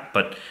like that.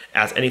 But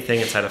as anything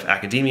inside of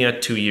academia,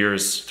 2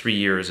 years, 3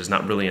 years is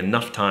not really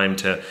enough time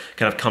to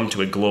kind of come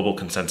to a global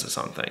consensus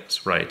on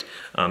things, right?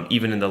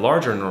 Even in the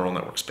larger neural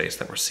network space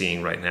that we're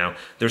seeing right now,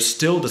 there's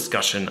still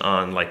discussion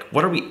on, like,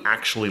 what are we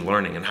actually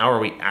learning and how are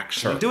we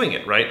actually doing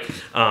it, right?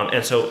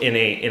 And so in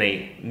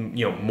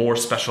a more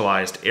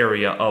specialized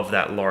area of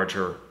that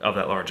larger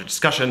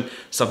discussion,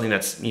 something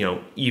that's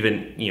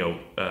even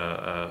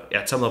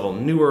at some level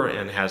newer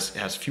and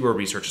has fewer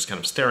researchers kind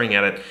of staring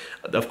at it,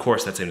 of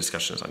course that same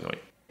discussion is ongoing.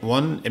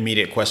 One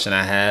immediate question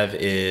I have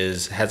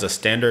is, has a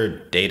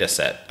standard data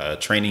set, a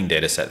training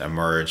data set,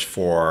 emerged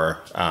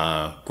for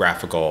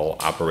graphical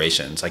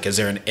operations? Like, is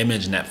there an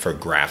image net for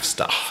graph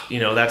stuff?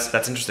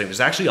 That's interesting. There's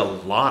actually a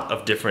lot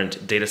of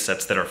different data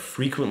sets that are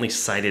frequently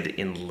cited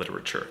in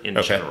literature in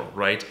general,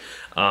 right?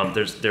 And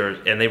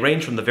they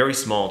range from the very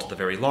small to the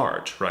very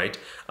large, right?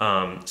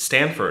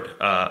 Stanford,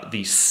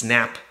 the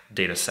SNAP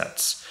data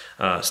sets.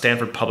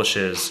 Stanford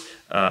publishes,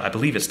 I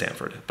believe it's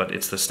Stanford, but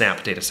it's the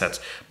SNAP datasets,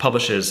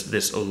 publishes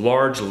this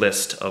large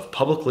list of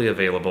publicly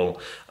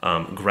available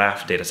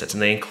graph datasets.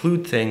 And they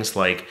include things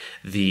like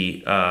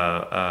the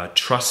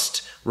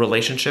trust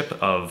relationship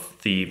of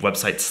the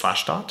website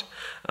Slashdot.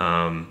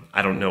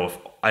 I don't know if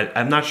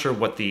I'm not sure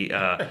what the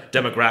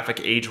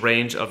demographic age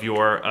range of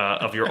your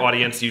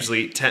audience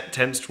usually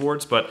tends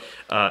towards, but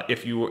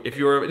if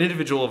you're an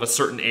individual of a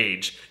certain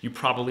age, you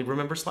probably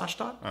remember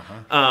Slashdot.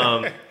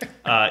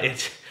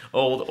 It's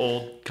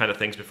old kind of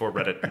things before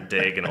Reddit and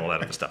Dig and all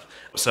that other stuff.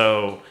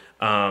 So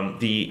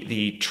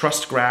the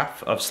trust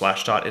graph of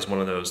Slashdot is one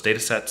of those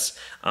data sets.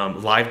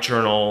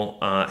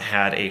 LiveJournal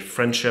had a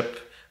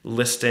friendship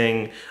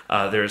listing.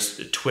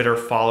 There's Twitter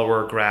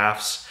follower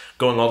graphs,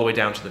 going all the way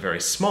down to the very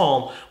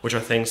small, which are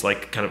things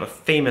like kind of a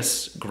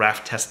famous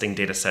graph testing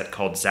data set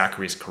called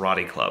Zachary's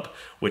Karate Club,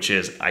 which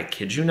is, I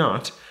kid you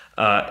not,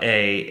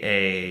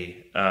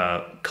 a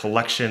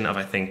collection of,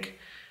 I think,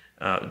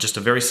 just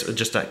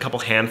a couple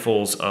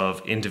handfuls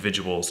of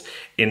individuals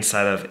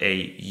inside of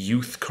a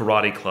youth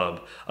karate club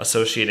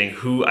associating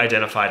who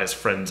identified as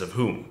friends of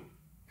whom,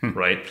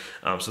 right?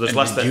 So there's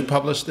less than... Did you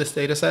publish this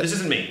data set? This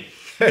isn't me.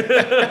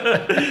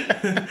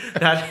 that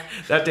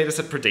data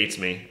set predates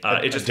me.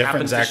 It just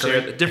happens to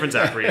share different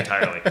Zachary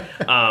entirely.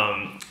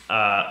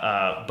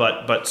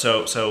 But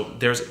so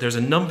there's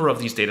a number of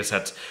these data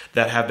sets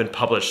that have been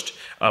published,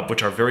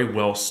 which are very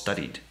well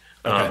studied.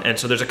 And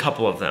so there's a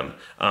couple of them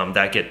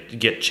that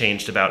get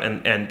changed about,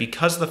 and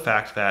because of the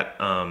fact that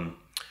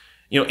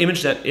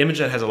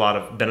ImageNet has a lot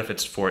of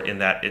benefits for it in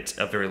that it's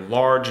a very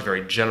large,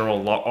 very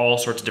general, all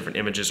sorts of different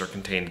images are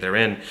contained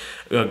therein.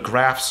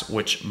 Graphs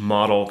which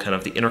model kind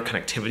of the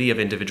interconnectivity of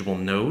individual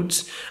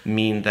nodes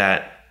mean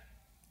that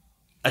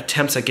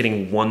attempts at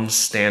getting one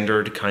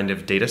standard kind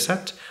of data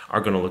set are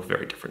going to look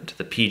very different.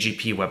 The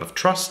PGP Web of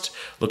Trust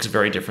looks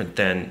very different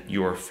than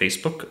your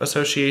Facebook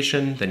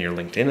association, than your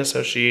LinkedIn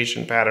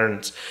association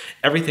patterns.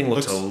 Everything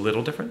looks a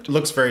little different.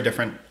 Looks very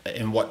different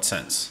in what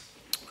sense?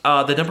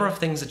 The number of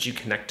things that you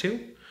connect to,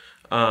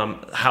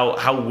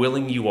 how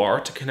willing you are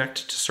to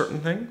connect to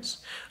certain things,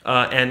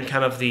 and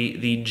kind of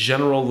the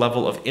general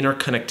level of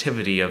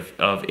interconnectivity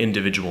of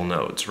individual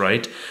nodes,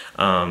 right?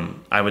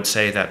 I would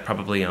say that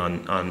probably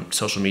on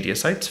social media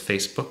sites,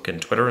 Facebook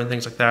and Twitter and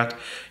things like that,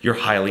 you're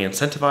highly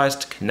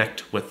incentivized to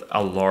connect with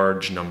a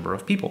large number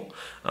of people.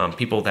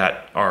 People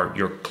that are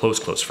your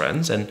close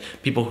friends and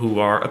people who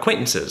are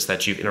acquaintances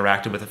that you've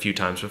interacted with a few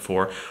times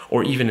before,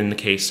 or even in the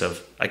case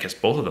of, I guess,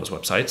 both of those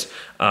websites,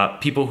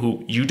 people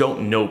who you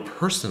don't know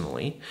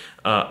personally,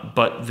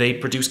 but they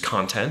produce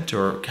content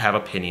or have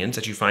opinions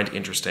that you find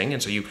interesting,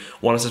 and so you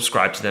want to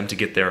subscribe to them to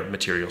get their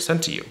material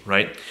sent to you,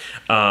 right?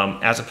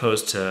 As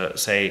opposed to,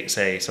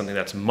 say something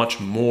that's much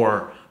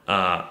more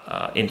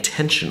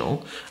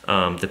intentional,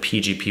 the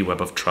PGP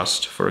Web of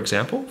Trust, for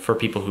example, for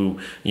people who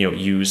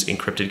use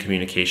encrypted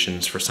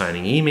communications for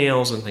signing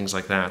emails and things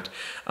like that.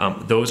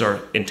 Those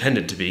are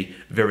intended to be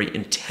very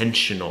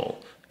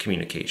intentional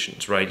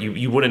communications, right?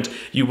 You wouldn't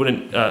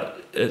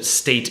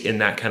state in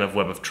that kind of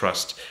Web of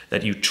Trust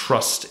that you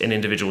trust an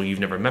individual you've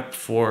never met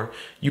before.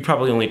 You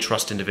probably only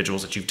trust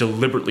individuals that you've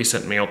deliberately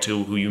sent mail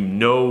to, who you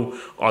know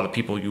are the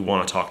people you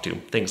want to talk to,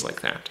 things like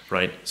that,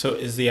 right? So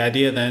is the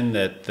idea then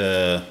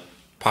that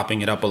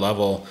popping it up a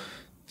level,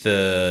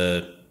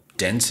 the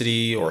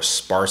density or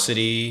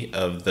sparsity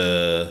of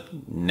the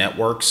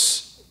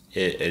networks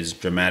is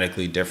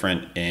dramatically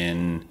different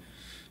in,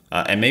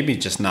 and maybe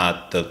just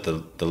not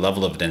the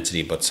level of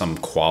density, but some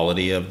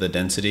quality of the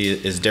density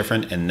is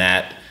different, and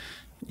that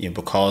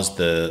because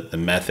the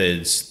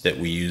methods that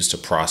we use to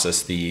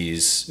process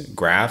these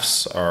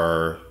graphs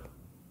are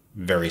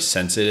very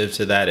sensitive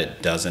to that,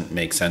 it doesn't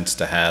make sense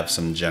to have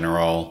some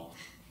general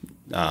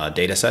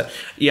data set?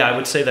 Yeah, I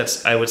would say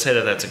that's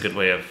a good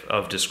way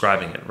of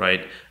describing it,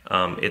 right?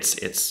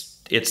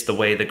 It's the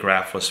way the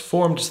graph was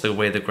formed, it's the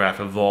way the graph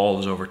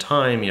evolves over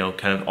time,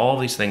 kind of all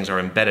these things are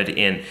embedded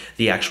in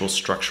the actual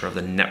structure of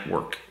the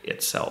network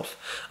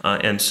itself.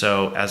 And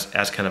so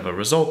as kind of a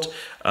result,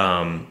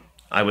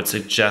 I would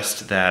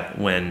suggest that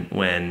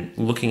when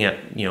looking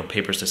at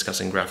papers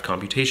discussing graph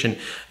computation,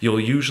 you'll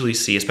usually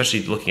see,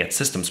 especially looking at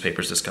systems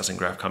papers discussing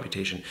graph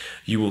computation,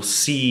 you will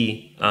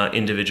see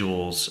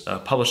individuals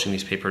publishing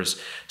these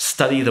papers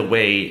study the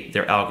way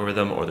their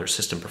algorithm or their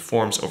system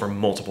performs over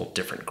multiple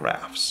different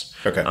graphs.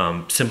 Okay.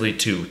 Simply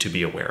to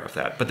be aware of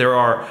that. But there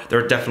are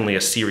definitely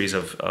a series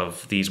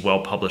of these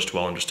well-published,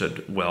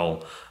 well-understood,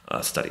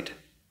 well-studied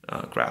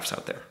graphs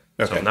out there.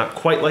 Okay. So not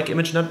quite like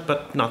ImageNet,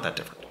 but not that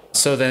different.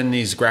 So then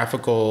these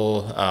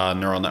graphical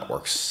neural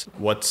networks,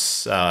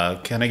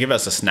 can I give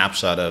us a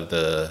snapshot of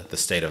the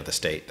state of the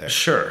state there?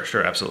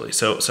 Sure, absolutely.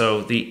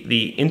 So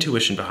the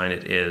intuition behind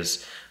it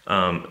is,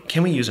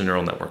 can we use a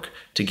neural network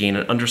to gain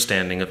an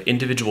understanding of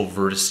individual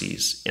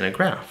vertices in a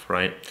graph,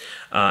 right?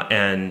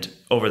 And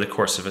over the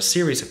course of a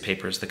series of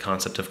papers, the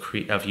concept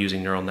of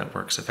using neural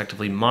networks,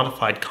 effectively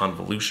modified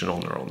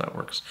convolutional neural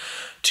networks,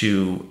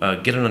 to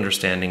get an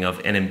understanding of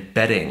an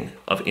embedding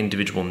of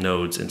individual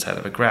nodes inside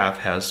of a graph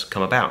has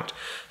come about.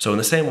 So in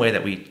the same way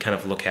that we kind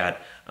of look at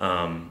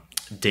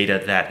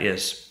data that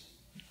is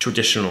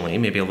traditionally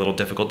maybe a little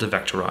difficult to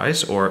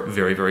vectorize or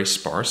very, very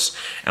sparse,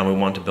 and we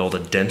want to build a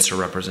denser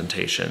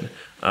representation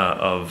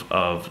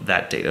of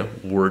that data,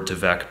 word to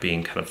vec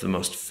being kind of the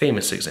most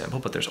famous example,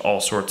 but there's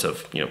all sorts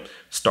of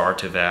star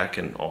to vec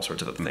and all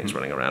sorts of other things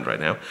running around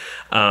right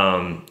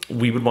now.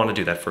 We would want to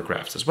do that for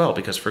graphs as well,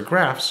 because for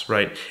graphs,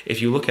 right,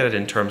 if you look at it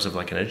in terms of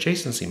like an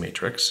adjacency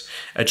matrix,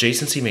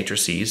 adjacency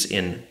matrices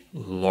in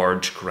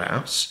large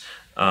graphs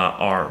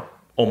are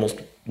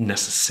almost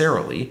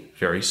necessarily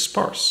very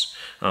sparse.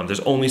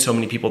 There's only so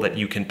many people that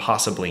you can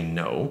possibly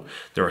know.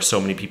 There are so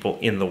many people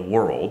in the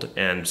world,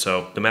 and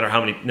so no matter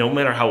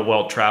how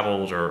well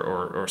traveled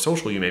or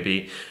social you may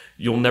be,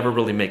 you'll never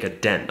really make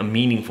a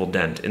meaningful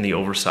dent in the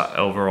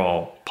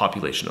overall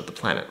population of the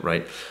planet,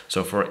 right?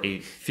 So for a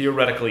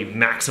theoretically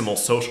maximal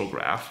social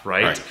graph,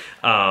 right.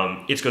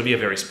 It's going to be a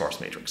very sparse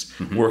matrix.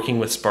 Mm-hmm. Working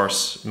with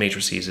sparse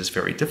matrices is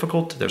very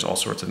difficult. There's all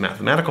sorts of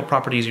mathematical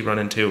properties you run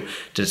into,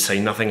 to say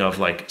nothing of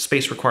like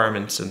space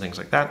requirements and things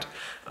like that.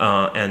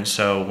 And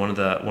so one of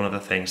the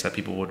things that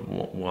people would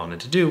wanted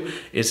to do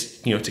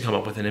is to come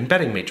up with an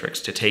embedding matrix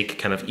to take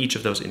kind of each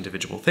of those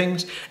individual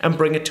things and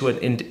bring it to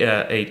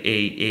a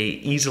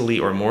easily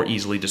or more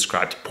easily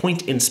described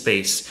point in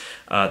space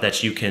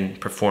that you can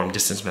perform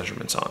distance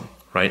measurements on,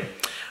 right?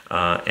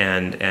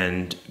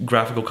 and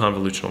graphical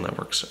convolutional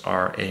networks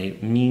are a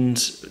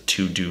means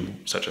to do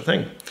such a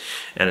thing.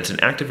 And it's an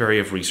active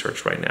area of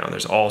research right now.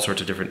 There's all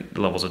sorts of different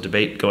levels of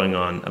debate going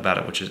on about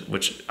it,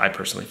 which I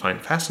personally find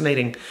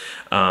fascinating.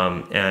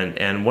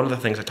 And one of the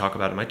things I talk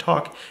about in my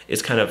talk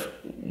is kind of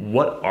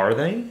what are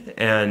they,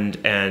 and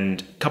a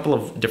couple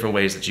of different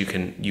ways that you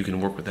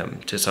can work with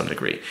them to some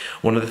degree.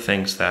 One of the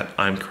things that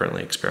I'm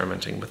currently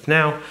experimenting with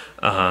now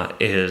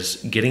is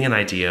getting an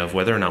idea of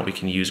whether or not we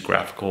can use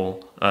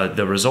graphical,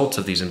 the results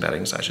of these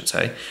embeddings, I should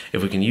say,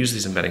 if we can use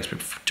these embeddings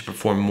to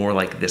perform more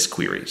like this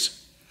queries.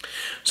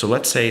 So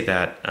let's say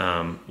that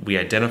we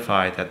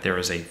identify that there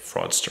is a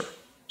fraudster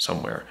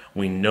somewhere.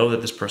 We know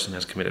that this person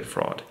has committed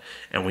fraud,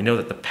 and we know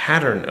that the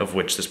pattern of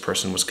which this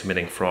person was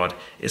committing fraud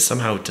is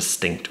somehow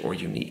distinct or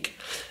unique.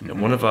 Mm-hmm.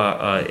 And one of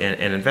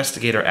an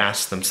investigator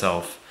asks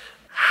themselves,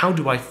 how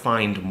do I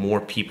find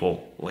more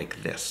people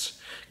like this?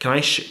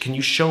 Can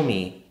you show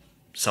me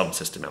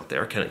subsystem out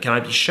there? Can I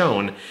be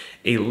shown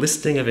a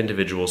listing of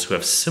individuals who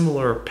have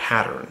similar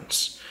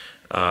patterns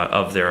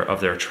of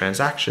their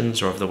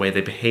transactions or of the way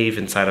they behave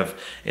inside of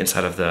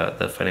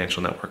the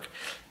financial network?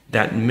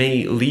 That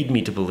may lead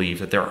me to believe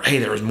that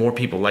there's more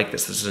people like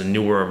this. This is a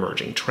newer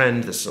emerging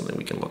trend. This is something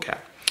we can look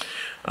at.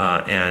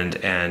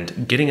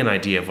 And getting an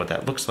idea of what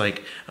that looks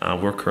like,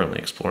 we're currently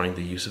exploring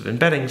the use of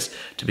embeddings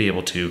to be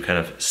able to kind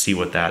of see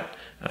what that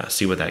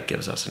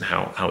gives us and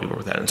how we work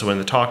with that. And so in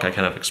the talk, I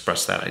kind of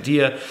express that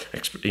idea,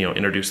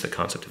 introduce the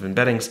concept of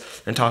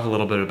embeddings, and talk a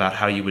little bit about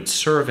how you would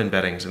serve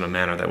embeddings in a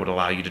manner that would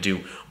allow you to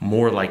do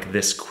more like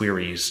this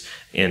queries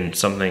in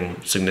something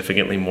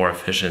significantly more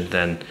efficient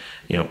than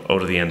O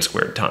to the n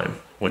squared time,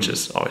 which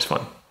is always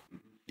fun.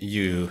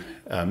 You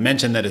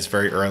mentioned that it's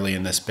very early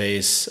in the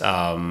space.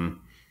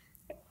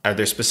 Are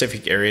there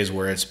specific areas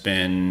where it's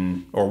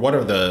been, or what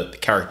are the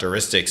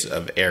characteristics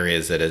of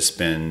areas that it's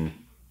been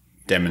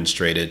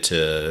demonstrated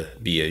to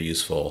be a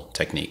useful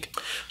technique?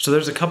 So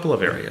there's a couple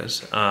of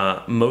areas,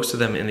 most of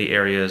them in the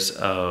areas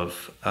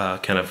of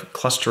kind of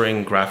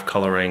clustering, graph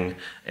coloring,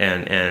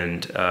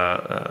 and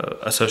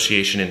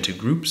association into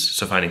groups,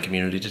 so finding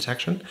community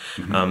detection.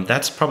 Mm-hmm.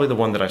 That's probably the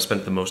one that I've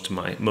spent the most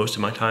of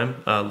my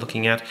time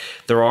looking at.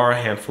 There are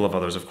a handful of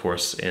others, of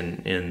course,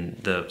 in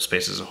the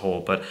space as a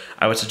whole, but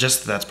I would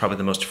suggest that's probably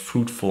the most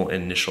fruitful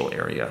initial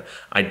area,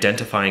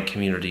 identifying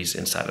communities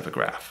inside of a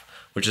graph,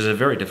 which is a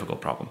very difficult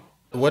problem.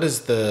 What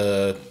is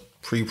the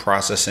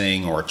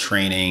pre-processing or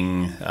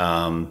training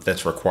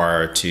that's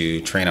required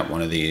to train up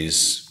one of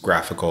these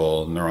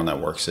graphical neural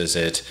networks?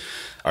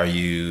 Are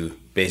you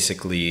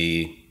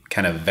basically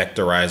kind of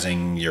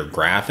vectorizing your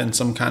graph in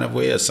some kind of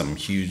way as some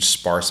huge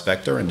sparse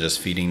vector and just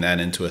feeding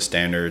that into a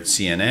standard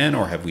CNN,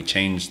 or have we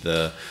changed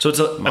the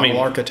model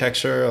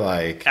architecture?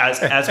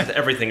 As with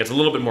everything, it's a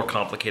little bit more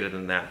complicated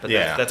than that. But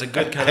yeah, that's a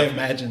good kind of. I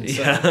imagine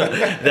so.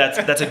 Yeah,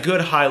 that's a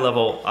good high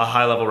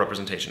level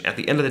representation. At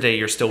the end of the day,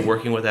 you're still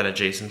working with that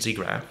adjacency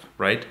graph,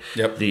 right?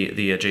 Yep.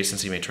 The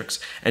adjacency matrix,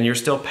 and you're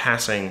still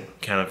passing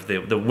kind of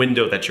the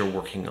window that you're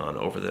working on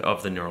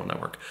of the neural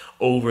network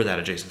over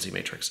that adjacency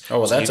matrix.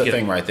 Oh well, so that's a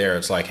thing right there.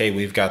 It's like, hey,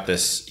 we've got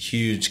this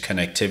huge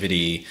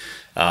connectivity,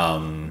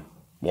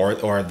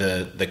 or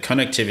the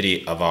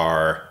connectivity of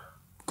our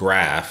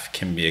graph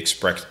can be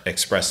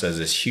expressed as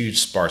this huge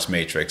sparse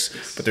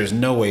matrix, but there's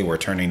no way we're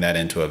turning that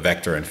into a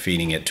vector and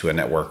feeding it to a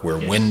network. We're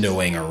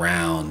windowing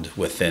around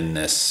within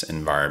this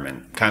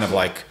environment, kind of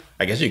like,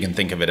 I guess you can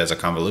think of it as a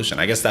convolution.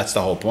 I guess that's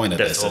the whole point of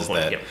this.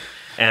 Yeah.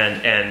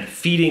 And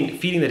feeding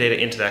the data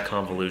into that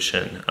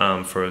convolution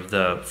for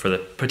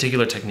the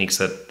particular techniques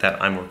that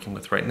I'm working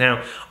with right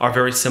now are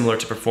very similar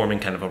to performing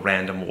kind of a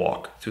random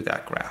walk through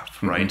that graph,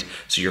 mm-hmm. right?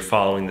 So you're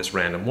following this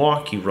random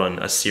walk, you run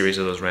a series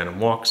of those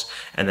random walks,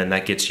 and then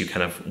that gets you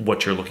kind of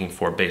what you're looking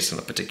for based on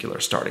a particular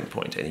starting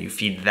point, and you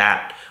feed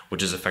that,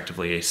 which is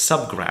effectively a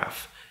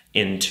subgraph,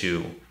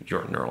 into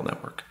your neural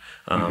network.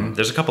 Mm-hmm.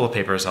 There's a couple of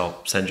papers.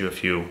 I'll send you a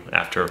few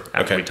after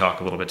we talk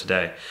a little bit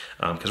today,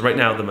 because right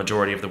now the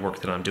majority of the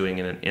work that I'm doing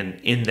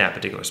in that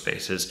particular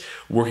space is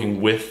working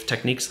with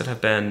techniques that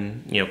have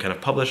been kind of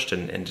published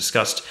and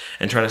discussed,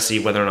 and trying to see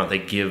whether or not they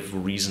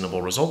give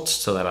reasonable results.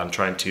 So that I'm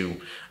trying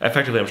to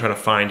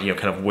find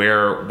kind of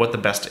what the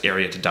best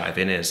area to dive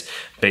in is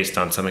based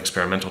on some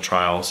experimental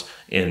trials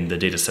in the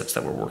data sets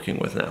that we're working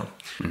with now.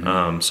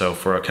 Mm-hmm. So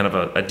for a kind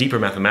of a deeper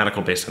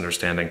mathematical based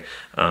understanding,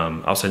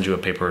 I'll send you a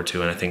paper or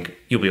two, and I think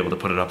you'll be able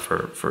to put it up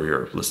for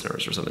your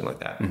listeners or something like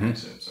that. Mm-hmm.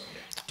 So,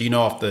 yeah. Do you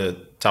know off the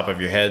top of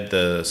your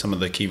head some of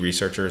the key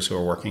researchers who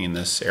are working in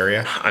this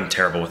area? I'm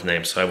terrible with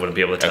names, so I wouldn't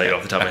be able to tell you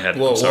off the top of my head.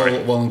 I'm sorry.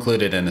 We'll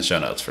include it in the show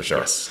notes for sure.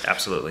 Yes,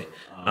 absolutely.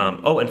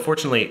 And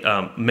fortunately,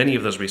 many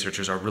of those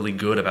researchers are really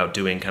good about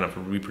doing kind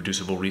of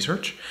reproducible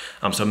research.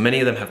 So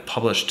many of them have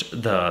published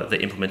the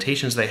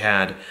implementations they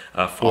had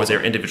for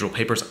their individual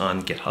papers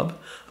on GitHub.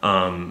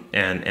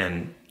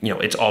 And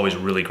it's always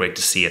really great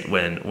to see it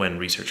when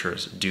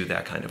researchers do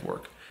that kind of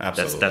work.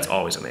 Absolutely. That's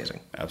always amazing.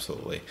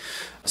 Absolutely.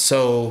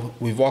 So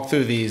we've walked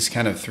through these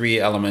kind of three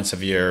elements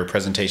of your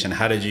presentation.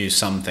 How did you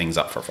sum things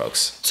up for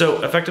folks?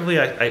 So effectively,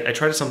 I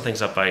try to sum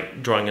things up by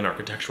drawing an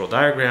architectural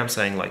diagram,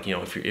 saying like,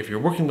 if you're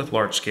working with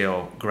large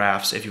scale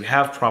graphs, if you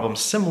have problems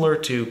similar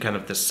to kind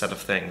of this set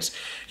of things,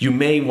 you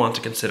may want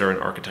to consider an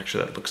architecture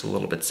that looks a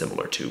little bit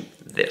similar to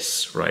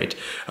this, right?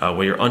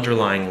 Where your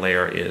underlying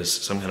layer is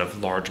some kind of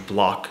large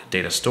block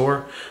data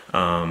store.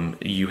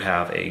 You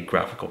have a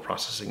graphical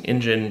processing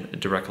engine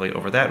directly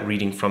over that,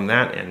 reading from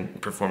that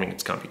and performing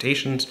its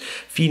computations,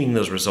 feeding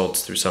those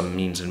results through some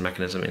means and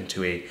mechanism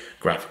into a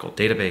graphical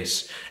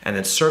database, and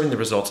then serving the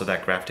results of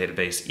that graph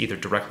database either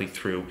directly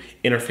through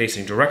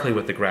interfacing directly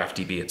with the graph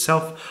DB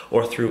itself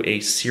or through a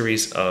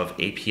series of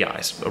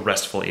APIs, a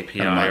RESTful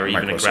API or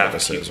even a graph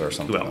microservices or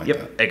something like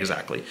that.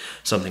 Exactly.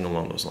 Something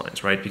along those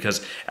lines, right?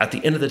 Because at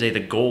the end of the day, the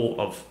goal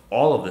of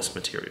all of this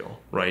material,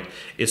 right,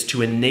 is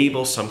to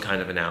enable some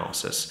kind of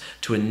analysis,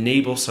 to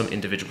enable some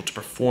individual to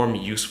perform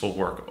useful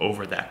work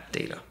over that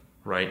data,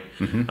 right?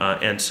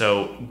 And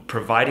so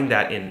providing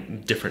that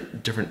in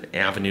different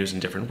avenues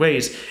and different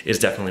ways is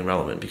definitely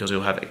relevant, because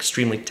you'll have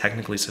extremely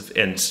technical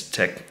and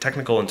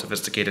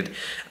sophisticated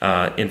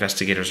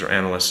investigators or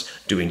analysts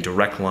doing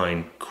direct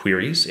line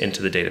queries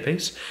into the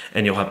database,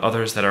 and you'll have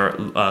others that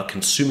are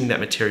consuming that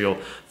material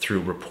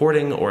through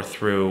reporting or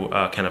through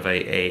kind of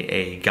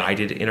a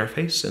guided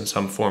interface in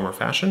some form or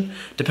fashion,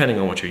 depending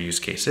on what your use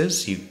case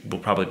is. You will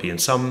probably be in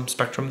some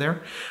spectrum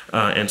there.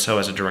 And so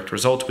as a direct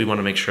result, we want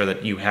to make sure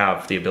that you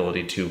have the ability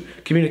to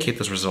communicate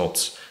those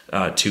results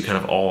to kind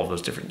of all of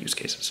those different use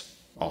cases.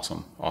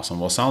 Awesome.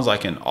 Well, sounds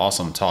like an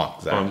awesome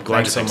talk, Zach. I'm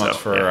glad Thanks so much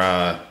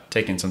for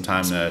taking some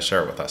time to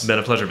share it with us. It's been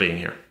a pleasure being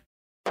here.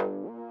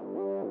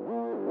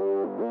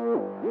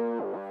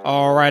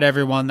 All right,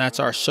 everyone, that's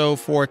our show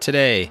for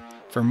today.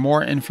 For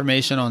more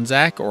information on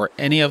Zach or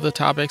any of the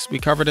topics we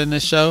covered in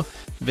this show,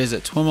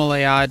 visit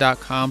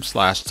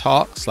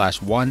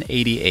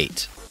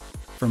twimlai.com/talk/188.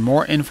 For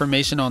more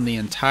information on the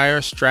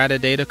entire Strata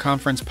Data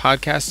Conference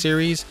podcast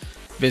series,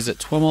 visit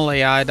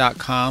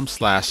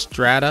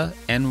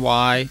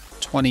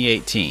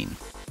twimlai.com/StrataNY2018.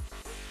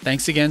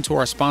 Thanks again to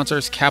our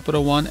sponsors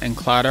Capital One and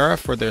Cloudera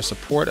for their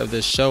support of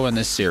this show and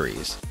this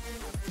series.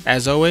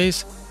 As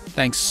always,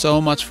 thanks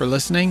so much for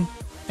listening,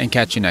 and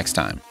catch you next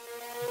time.